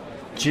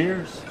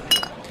 Cheers.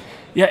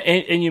 Yeah,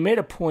 and you made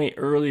a point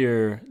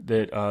earlier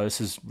that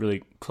this is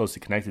really closely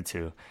connected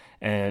to,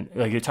 and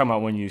like you're talking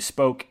about when you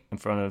spoke in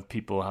front of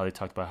people, how they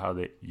talked about how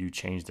you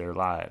changed their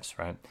lives,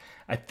 right?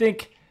 I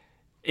think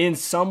in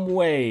some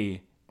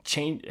way,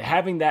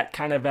 having that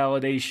kind of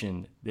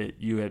validation that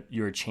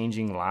you're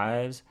changing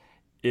lives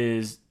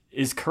is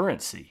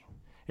currency.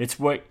 It's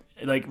what,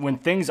 like, when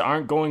things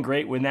aren't going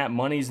great, when that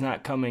money's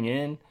not coming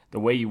in the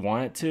way you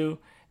want it to,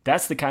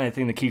 that's the kind of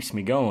thing that keeps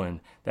me going.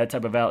 That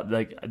type of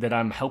like that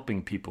I'm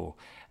helping people,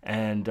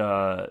 and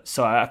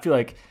so I feel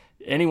like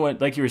anyone,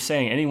 like you were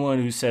saying,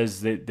 anyone who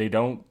says that they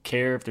don't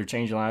care if they're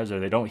changing lives or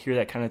they don't hear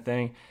that kind of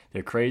thing,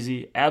 they're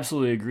crazy.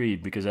 Absolutely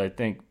agreed, because I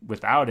think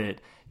without it,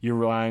 you're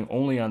relying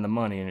only on the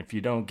money, and if you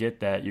don't get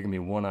that, you're gonna be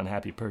one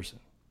unhappy person.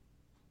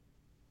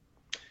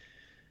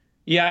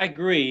 Yeah, I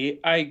agree.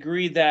 I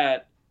agree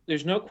that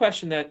there's no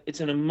question that it's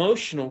an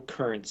emotional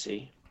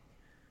currency.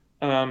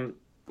 Um,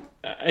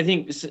 I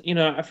think,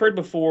 I've heard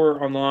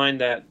before online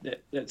that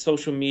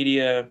social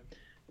media,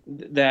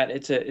 that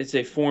it's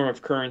a form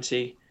of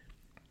currency.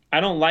 I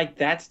don't like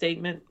that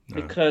statement,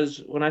 No.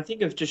 because when I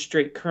think of just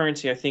straight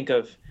currency, I think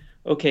of,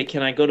 okay,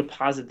 can I go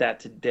deposit that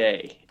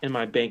today in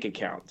my bank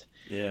account?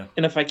 Yeah.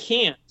 And if I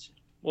can't,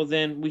 well,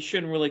 then we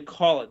shouldn't really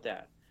call it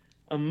that.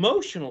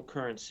 Emotional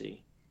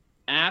currency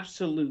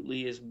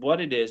absolutely is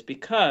what it is,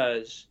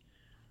 because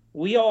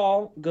we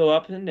all go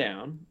up and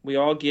down. We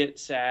all get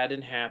sad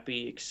and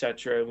happy,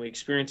 etc., and we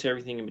experience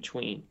everything in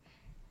between.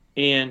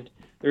 And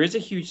there is a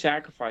huge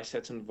sacrifice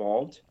that's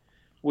involved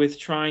with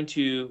trying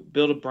to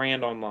build a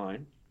brand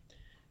online,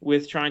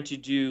 with trying to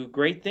do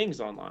great things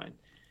online.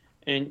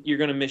 And you're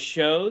going to miss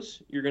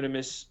shows, you're going to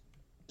miss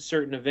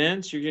certain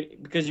events,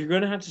 because you're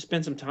going to have to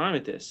spend some time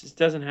at this. This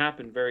doesn't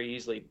happen very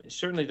easily. It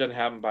certainly doesn't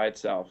happen by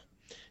itself.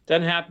 It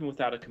doesn't happen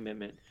without a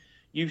commitment.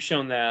 You've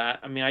shown that.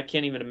 I mean, I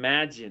can't even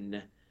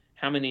imagine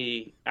how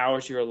many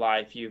hours of your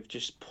life you've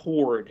just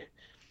poured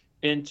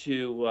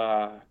into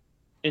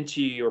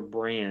your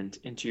brand,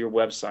 into your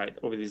website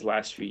over these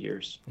last few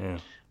years. Yeah.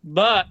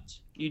 But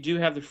you do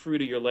have the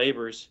fruit of your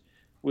labors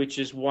which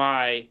is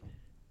why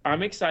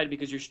I'm excited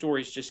because your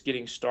story is just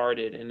getting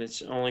started and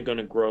it's only going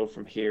to grow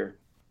from here.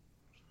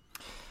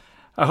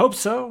 I hope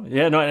so.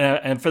 Yeah, no,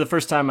 and for the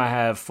first time, I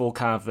have full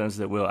confidence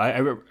that will. I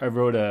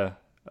wrote a.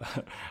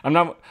 I'm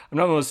not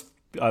one of those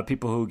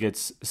people who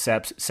gets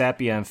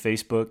sappy on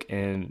Facebook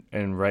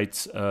and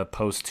writes a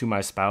post to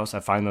my spouse. I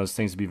find those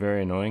things to be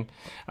very annoying.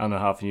 I don't know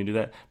how often you do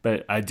that,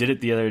 but I did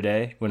it the other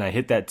day when I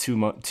hit that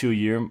 2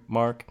 year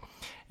mark,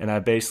 and I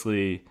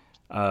basically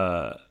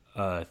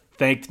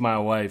thanked my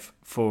wife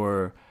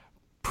for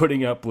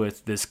putting up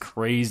with this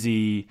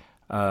crazy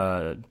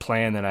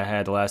plan that I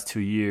had the last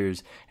 2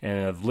 years,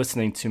 and of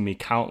listening to me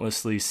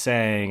countlessly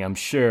saying, "I'm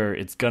sure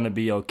it's gonna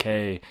be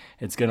okay.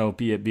 It's gonna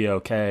be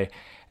okay."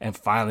 And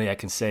finally, I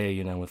can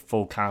say, with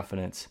full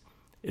confidence,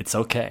 it's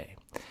okay.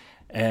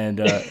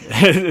 And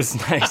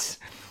it's nice.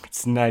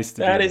 It's nice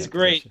to. That be in is that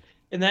great. position.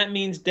 And that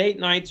means date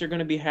nights are going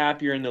to be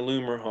happier in the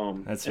Loomer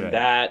home. That's And right.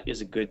 that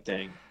is a good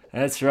thing.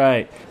 That's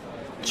right.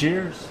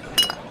 Cheers.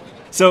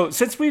 So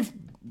since we've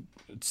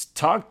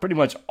talked pretty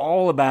much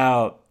all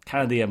about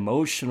kind of the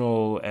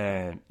emotional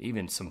and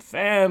even some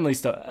family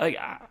stuff, like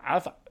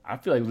I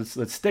feel like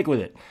let's stick with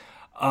it.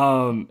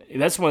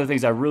 That's one of the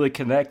things I really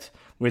connect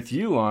with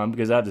you on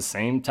because I have the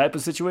same type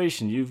of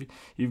situation.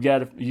 You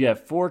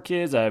got 4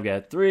 kids. I've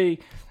got 3.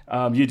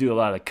 You do a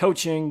lot of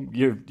coaching.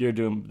 You're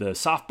doing the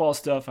softball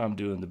stuff. I'm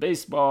doing the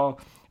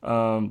baseball.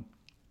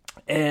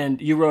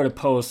 And you wrote a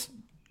post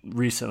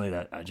recently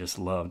that I just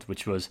loved,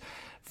 which was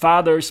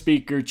father,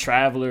 speaker,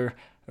 traveler,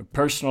 a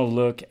personal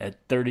look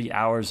at 30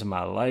 hours of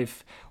my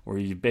life, where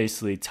you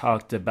basically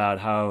talked about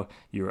how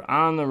you were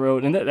on the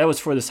road. And that was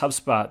for this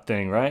HubSpot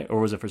thing, right?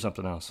 Or was it for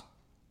something else?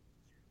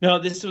 No,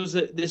 this was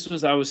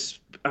I was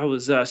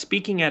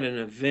speaking at an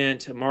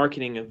event, a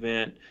marketing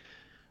event,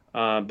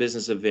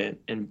 business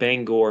event in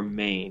Bangor,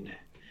 Maine,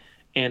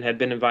 and had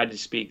been invited to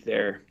speak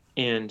there.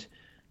 And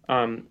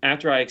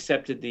after I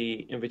accepted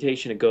the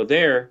invitation to go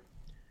there,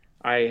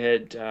 I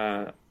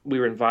had we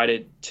were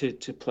invited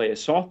to play a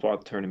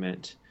softball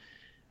tournament,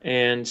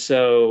 and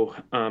so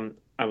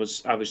I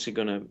was obviously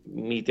going to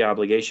meet the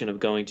obligation of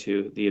going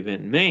to the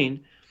event in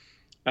Maine.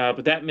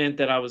 But that meant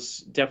that I was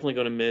definitely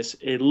going to miss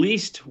at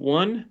least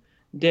one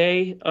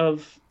day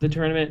of the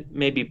tournament,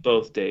 maybe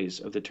both days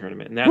of the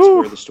tournament, and that's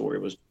where Woo! the story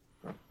was.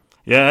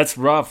 Yeah, that's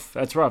rough.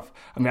 That's rough.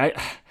 I mean,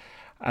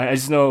 I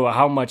just know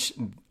how much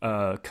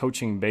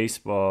coaching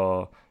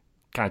baseball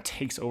kind of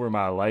takes over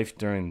my life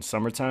during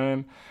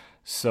summertime.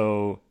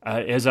 So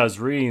as I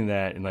was reading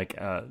that and like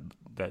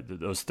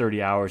those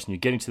 30 hours, and you're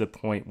getting to the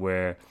point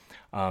where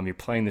you're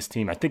playing this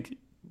team, I think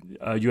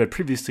you had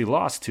previously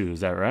lost to.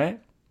 Is that right?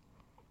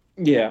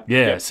 Yeah,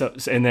 Yeah. yeah, So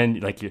and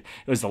then it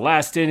was the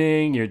last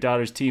inning. Your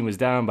daughter's team was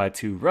down by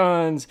 2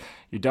 runs.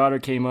 Your daughter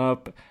came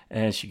up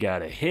and she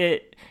got a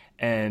hit,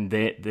 and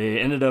they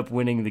ended up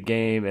winning the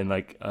game. And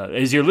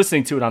as you're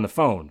listening to it on the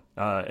phone,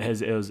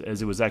 as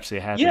it was actually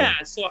happening. yeah.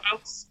 So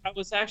I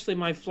was actually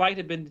my flight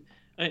had been,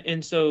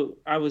 and so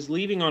I was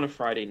leaving on a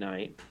Friday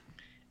night,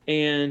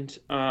 and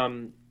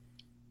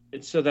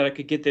so that I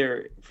could get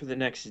there for the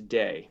next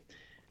day.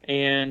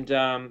 And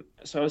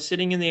so I was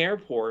sitting in the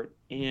airport,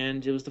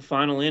 and it was the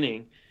final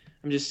inning.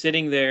 I'm just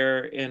sitting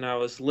there, and I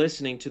was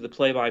listening to the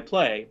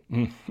play-by-play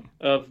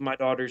of my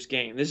daughter's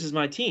game. This is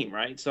my team,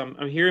 right? So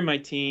I'm hearing my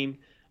team.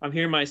 I'm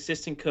hearing my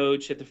assistant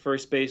coach at the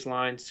first base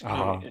line,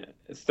 Uh-huh.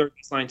 third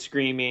base line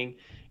screaming.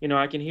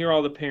 I can hear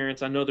all the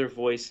parents. I know their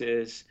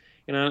voices.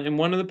 And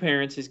one of the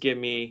parents is giving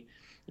me,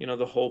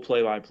 the whole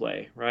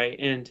play-by-play,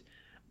 right?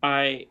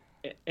 I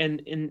and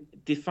in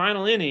the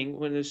final inning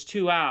when there's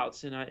 2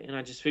 outs and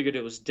I just figured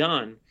it was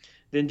done.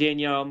 Then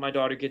Danielle, my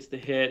daughter, gets the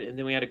hit, and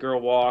then we had a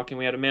girl walk, and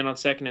we had a man on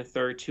second and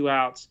third, 2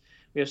 outs.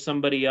 We have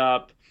somebody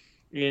up,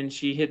 and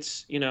she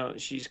hits.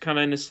 She's kind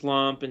of in a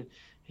slump, and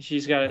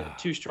she's got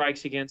 2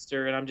 strikes against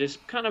her, and I'm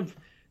just kind of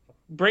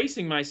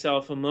bracing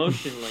myself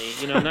emotionally,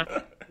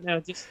 not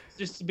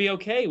just to be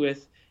okay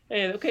with.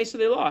 Hey, okay, so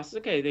they lost.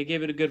 Okay, they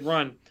gave it a good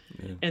run,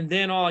 Yeah. and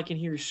then all I can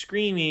hear is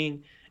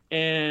screaming,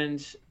 and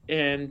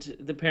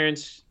the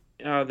parents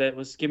that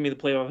was giving me the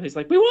play off, he's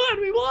like, we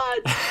won,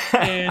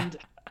 and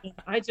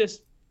I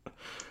just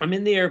I'm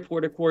in the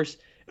airport, of course,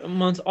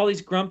 amongst all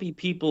these grumpy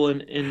people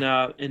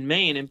in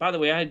Maine. And by the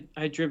way, I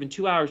had driven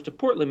 2 hours to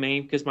Portland,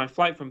 Maine, because my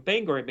flight from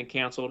Bangor had been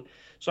canceled.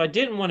 So I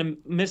didn't want to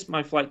miss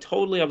my flight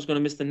totally. I was going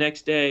to miss the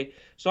next day.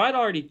 So I'd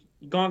already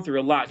gone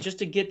through a lot just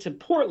to get to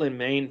Portland,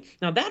 Maine.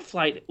 Now that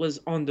flight was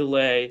on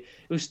delay.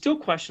 It was still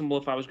questionable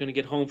if I was going to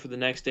get home for the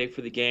next day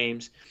for the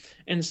games.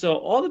 And so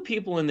all the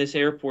people in this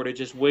airport are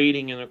just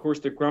waiting, and of course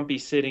they're grumpy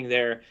sitting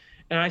there.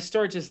 And I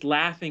start just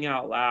laughing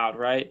out loud,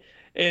 right?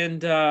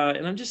 And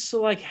I'm just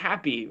so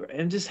happy.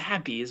 I'm just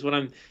happy is what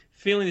I'm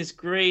feeling, this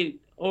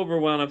great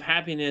overwhelm of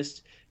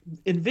happiness,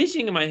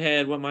 envisioning in my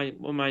head what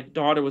my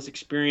daughter was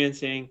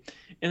experiencing.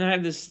 And I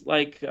have this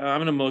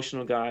I'm an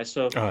emotional guy,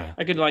 so Oh yeah.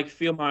 I could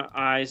feel my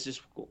eyes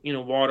just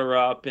water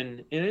up,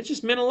 and it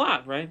just meant a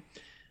lot, right?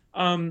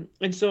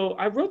 And so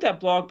I wrote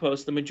that blog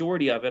post. The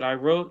majority of it I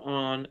wrote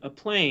on a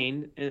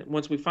plane, and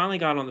once we finally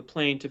got on the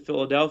plane to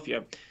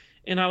Philadelphia,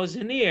 and I was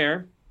in the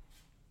air,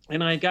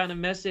 and I got a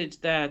message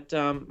that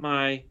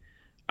my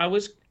I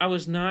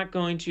was not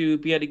going to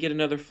be able to get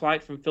another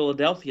flight from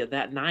Philadelphia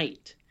that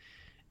night,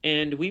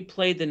 and we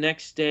played the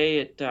next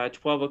day at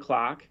 12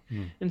 o'clock.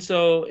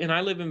 Mm. And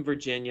I live in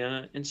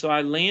Virginia, and so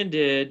I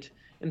landed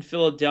in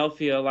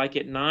Philadelphia like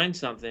at 9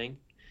 something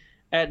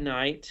at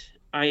night.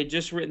 I had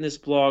just written this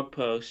blog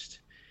post,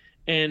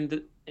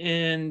 and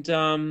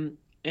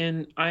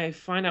I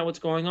find out what's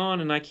going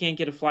on, and I can't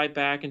get a flight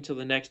back until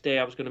the next day.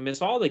 I was going to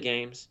miss all the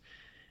games,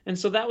 and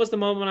so that was the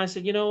moment I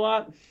said, you know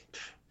what,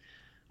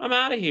 I'm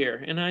out of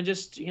here. And I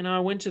just, I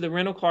went to the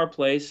rental car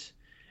place,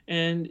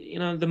 and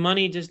the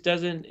money just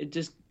doesn't,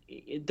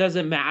 it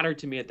doesn't matter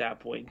to me at that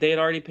point. They had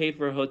already paid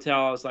for a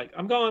hotel. I was like,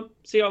 I'm going.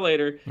 See y'all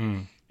later.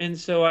 Mm. And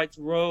so I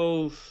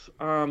drove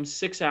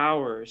 6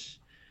 hours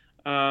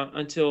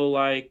until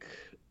like,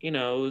 it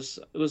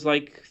was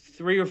like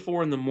 3 or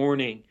 4 in the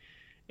morning,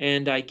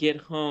 and I get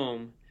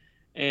home,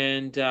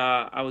 and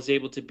I was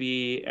able to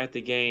be at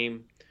the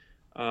game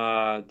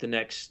the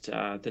next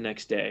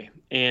day,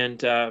 and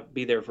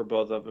be there for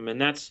both of them.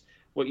 And that's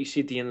what you see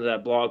at the end of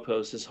that blog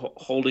post, is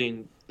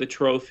holding the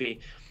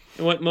trophy.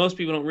 And what most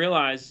people don't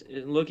realize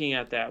in looking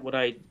at that, what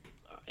I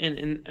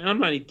and I'm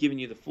not even giving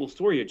you the full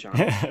story here, John,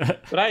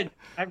 but I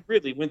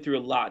really went through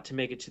a lot to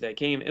make it to that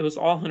game. It was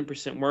all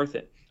 100% worth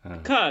it,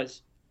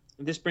 because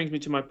this brings me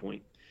to my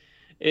point,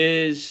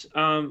 is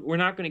we're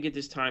not going to get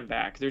this time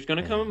back. There's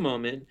going to come a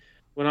moment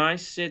when I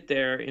sit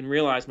there and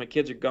realize my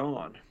kids are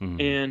gone,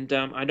 Mm. and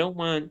I don't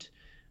want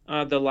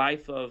the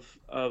life of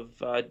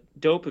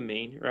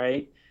dopamine,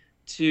 right,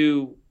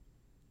 to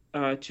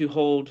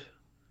hold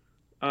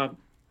uh,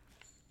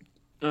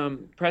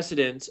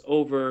 precedence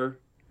over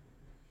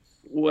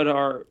what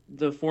are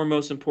the four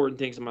most important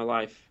things in my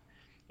life,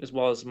 as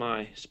well as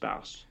my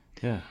spouse.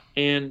 Yeah.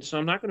 And so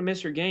I'm not going to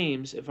miss her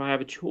games if I have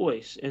a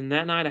choice. And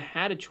that night I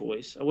had a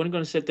choice. I wasn't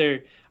going to sit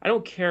there. I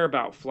don't care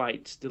about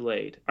flights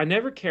delayed. I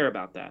never care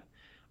about that.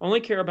 I only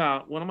care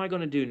about, what am I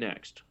going to do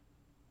next?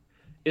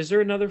 Is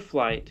there another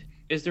flight?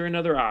 Is there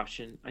another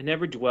option? I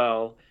never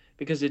dwell,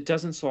 because it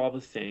doesn't solve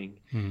a thing.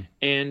 Mm.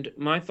 And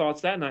my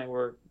thoughts that night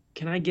were,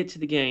 can I get to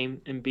the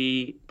game and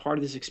be part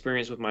of this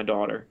experience with my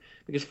daughter?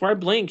 Because before I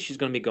blink, she's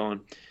going to be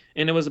gone.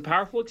 And it was a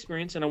powerful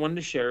experience, and I wanted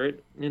to share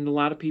it. And a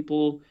lot of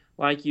people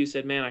like you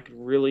said, man, I could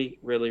really,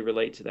 really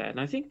relate to that. And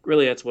I think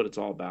really that's what it's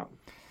all about.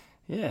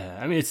 Yeah,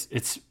 I mean,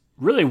 it's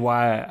really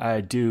why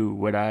I do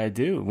what I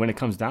do. When it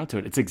comes down to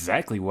it, it's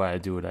exactly why I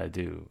do what I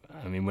do.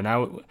 I mean,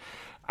 I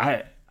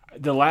I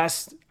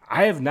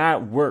have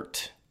not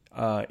worked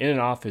in an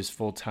office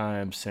full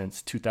time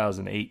since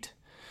 2008.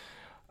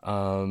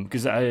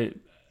 Because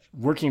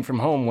working from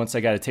home, once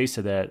I got a taste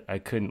of that, I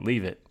couldn't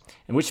leave it,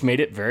 and which made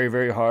it very,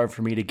 very hard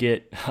for me to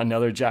get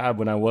another job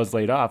when I was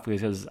laid off,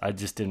 because I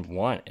just didn't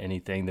want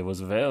anything that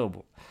was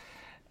available.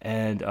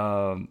 And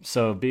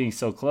so being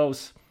so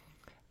close,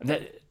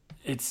 that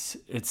it's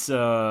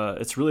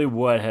really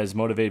what has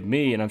motivated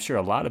me, and I'm sure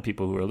a lot of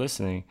people who are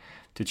listening,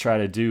 to try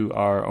to do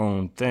our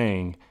own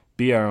thing,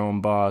 be our own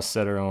boss,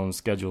 set our own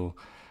schedule.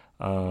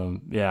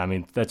 Yeah, I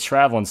mean, that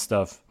traveling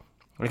stuff,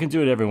 I can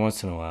do it every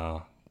once in a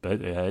while,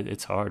 but yeah,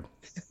 it's hard.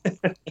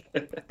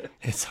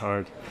 It's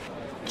hard.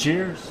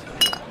 Cheers.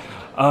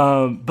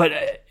 But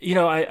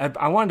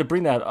I wanted to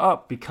bring that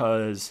up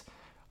because,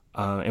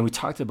 and we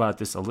talked about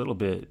this a little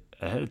bit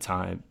ahead of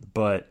time,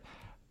 but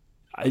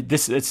it's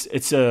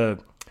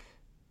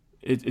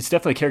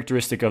definitely a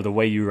characteristic of the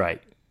way you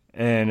write,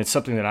 and it's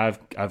something that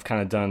I've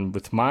kind of done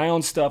with my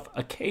own stuff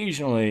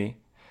occasionally,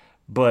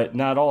 but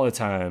not all the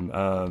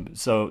time.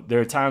 So there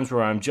are times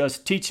where I'm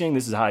just teaching,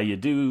 this is how you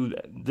do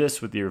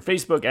this with your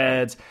Facebook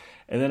ads,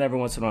 and then every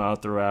once in a while I'll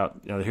throw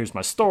out, here's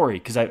my story,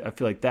 because I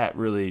feel like that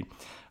really,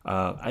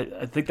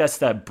 I think that's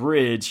that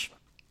bridge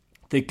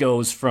that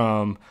goes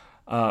from,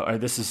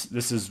 this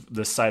is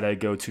the site I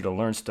go to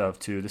learn stuff,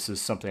 to this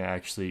is something I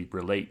actually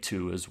relate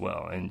to as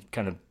well, and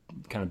kind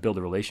of build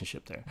a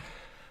relationship there.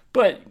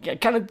 But yeah,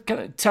 kind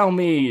of tell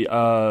me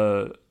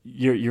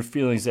your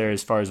feelings there,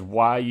 as far as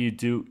why you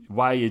do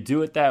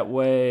it that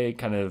way.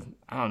 Kind of,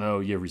 I don't know,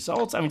 your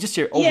results. I mean, just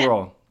your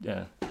overall.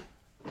 Yeah.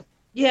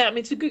 Yeah, I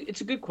mean, it's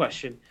a good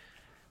question.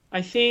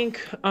 I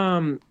think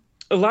a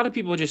lot of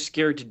people are just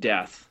scared to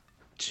death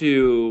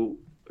to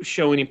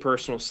show any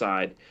personal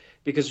side,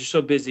 because they're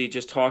so busy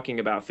just talking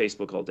about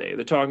Facebook all day.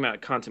 They're talking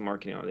about content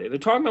marketing all day. They're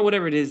talking about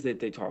whatever it is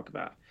that they talk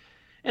about.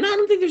 And I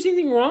don't think there's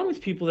anything wrong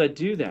with people that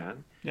do that.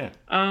 Yeah.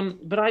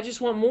 But I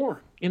just want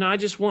more. I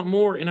just want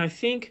more. And I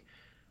think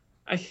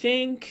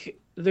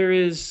there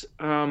is,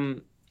 I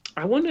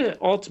want to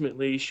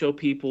ultimately show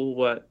people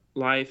what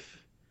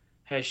life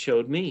has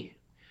showed me.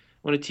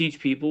 I want to teach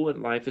people what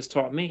life has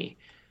taught me.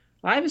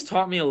 Life has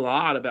taught me a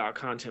lot about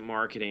content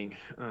marketing,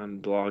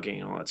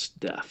 blogging, all that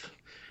stuff.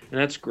 And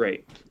that's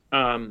great.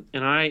 And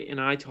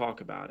I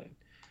talk about it.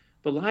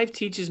 But life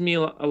teaches me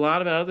a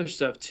lot about other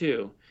stuff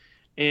too.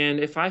 And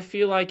if I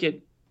feel like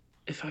it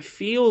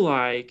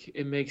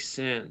makes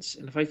sense,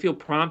 and if I feel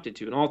prompted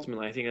to, and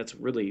ultimately I think that's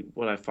really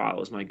what I follow,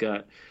 is my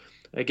gut.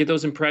 I get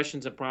those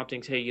impressions and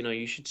promptings, hey,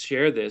 you should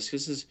share this.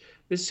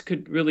 This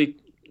could really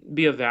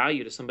be of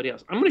value to somebody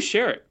else, I'm going to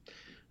share it.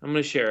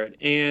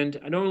 And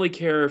I don't really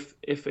care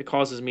if it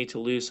causes me to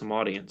lose some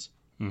audience,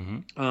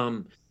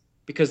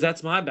 because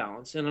that's my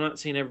balance. And I'm not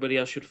saying everybody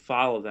else should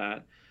follow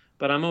that,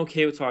 but I'm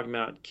okay with talking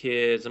about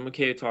kids. I'm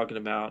okay with talking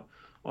about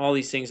all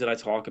these things that I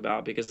talk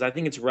about, because I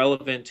think it's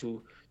relevant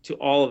to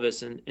all of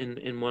us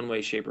in one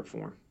way, shape, or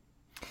form.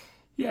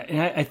 Yeah,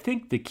 and I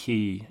think the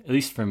key, at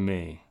least for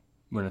me,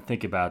 when I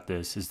think about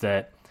this, is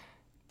that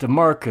the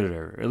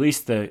marketer, at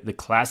least the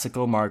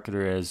classical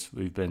marketer, as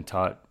we've been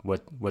taught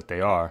what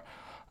they are,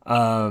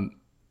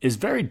 is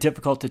very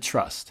difficult to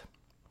trust.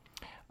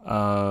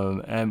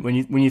 And when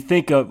you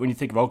think of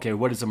okay,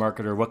 what is a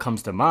marketer? What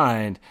comes to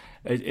mind?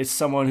 It's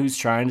someone who's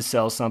trying to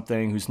sell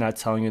something, who's not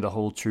telling you the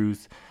whole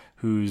truth,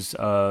 who's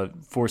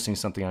forcing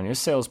something on you, a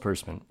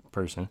salesperson.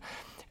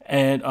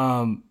 And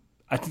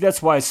I think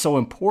that's why it's so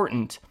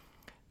important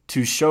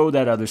to show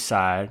that other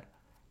side,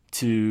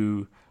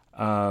 to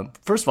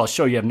first of all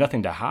show you have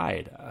nothing to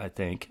hide, I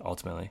think,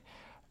 ultimately.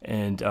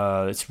 And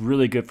it's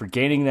really good for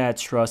gaining that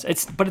trust.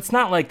 But it's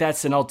not like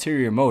that's an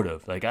ulterior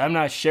motive. Like, I'm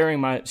not sharing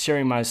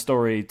my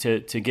story to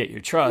get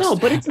your trust. No,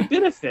 but it's a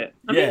benefit.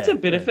 I mean, it's a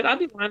benefit. I'd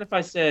be lying if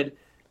I said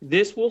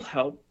this will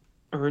help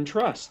earn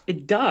trust.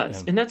 It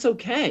does, and that's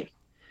okay.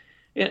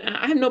 And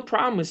I have no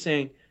problem with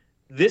saying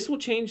this will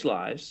change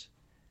lives.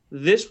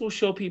 This will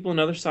show people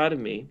another side of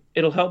me.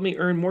 It'll help me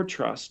earn more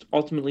trust,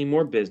 ultimately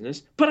more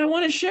business. But I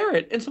want to share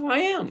it, and so I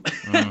am.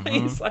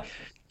 It's like,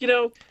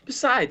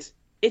 besides,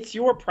 it's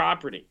your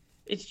property.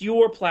 It's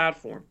your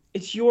platform.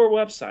 It's your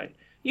website.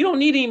 You don't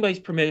need anybody's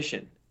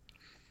permission.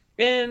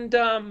 And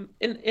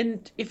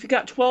if you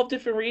got 12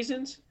 different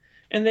reasons,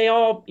 and they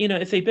all,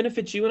 if they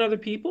benefit you and other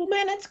people,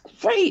 man, that's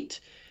great.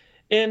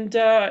 And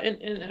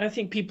I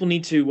think people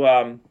need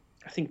to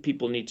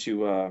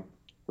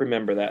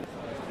remember that.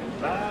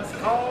 Last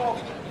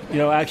call.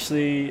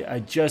 Actually, I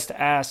just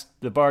asked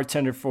the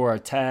bartender for a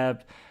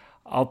tab.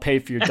 I'll pay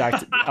for your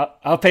Dr.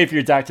 I'll pay for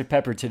your Dr.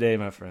 Pepper today,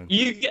 my friend.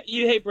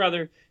 Hey,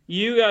 brother,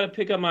 you got to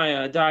pick up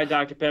my Diet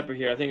Dr. Pepper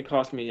here. I think it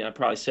cost me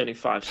probably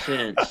 75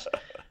 cents.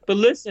 But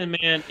listen,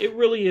 man, it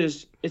really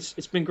is.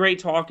 It's been great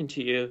talking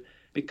to you,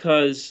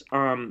 because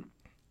and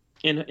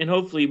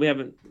hopefully we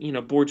haven't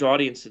bored your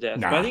audience to death.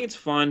 Nah. But I think it's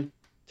fun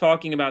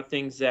talking about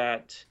things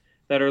that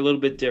are a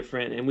little bit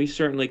different, and we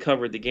certainly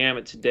covered the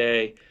gamut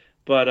today.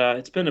 But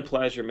it's been a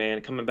pleasure,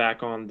 man, coming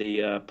back on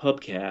the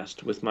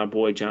PUBCAST with my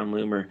boy John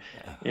Loomer.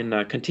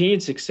 And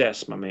continued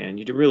success, my man.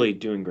 You're really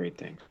doing great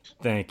things.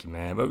 Thank you,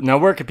 man. But now,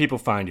 where can people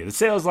find you?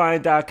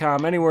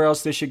 TheSalesLion.com. Anywhere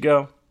else they should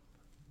go?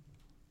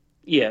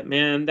 Yeah,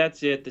 man,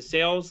 that's it.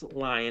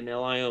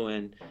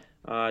 TheSalesLion,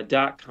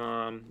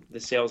 LION.com. The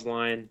Sales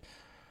Lion,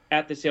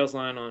 at The Sales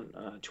Lion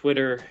on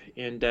Twitter.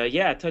 And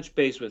touch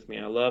base with me.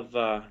 I love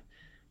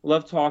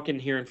talking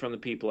and hearing from the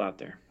people out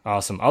there.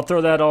 Awesome. I'll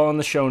throw that all in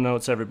the show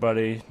notes,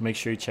 everybody. Make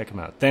sure you check them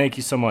out. Thank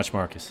you so much,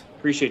 Marcus.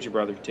 Appreciate you,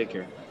 brother. Take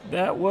care.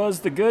 That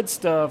was the good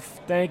stuff.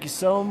 Thank you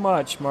so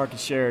much,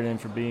 Marcus Sheridan,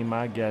 for being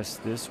my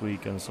guest this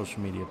week on the Social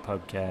Media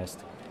PUBCAST.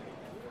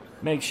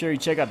 Make sure you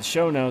check out the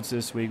show notes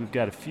this week. We've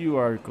got a few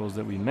articles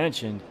that we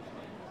mentioned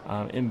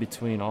in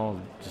between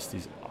all just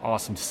these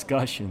awesome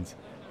discussions.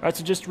 All right,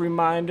 so just a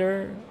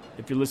reminder,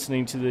 if you're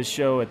listening to this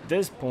show at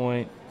this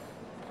point,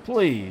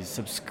 please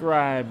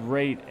subscribe,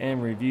 rate,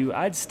 and review.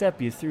 I'd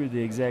step you through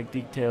the exact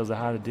details of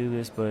how to do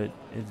this, but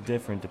it's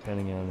different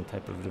depending on the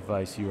type of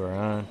device you are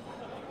on.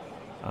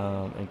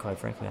 And quite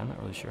frankly, I'm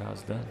not really sure how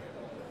it's done,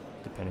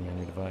 depending on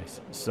your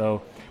device.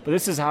 But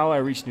this is how I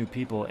reach new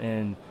people,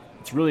 and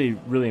it's really,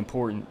 really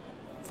important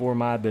for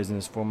my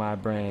business, for my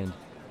brand,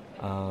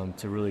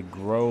 to really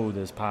grow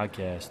this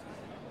podcast,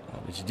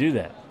 that you do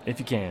that, if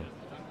you can.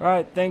 All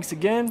right, thanks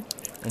again.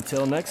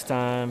 Until next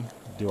time,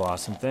 do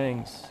awesome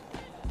things.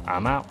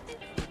 I'm out.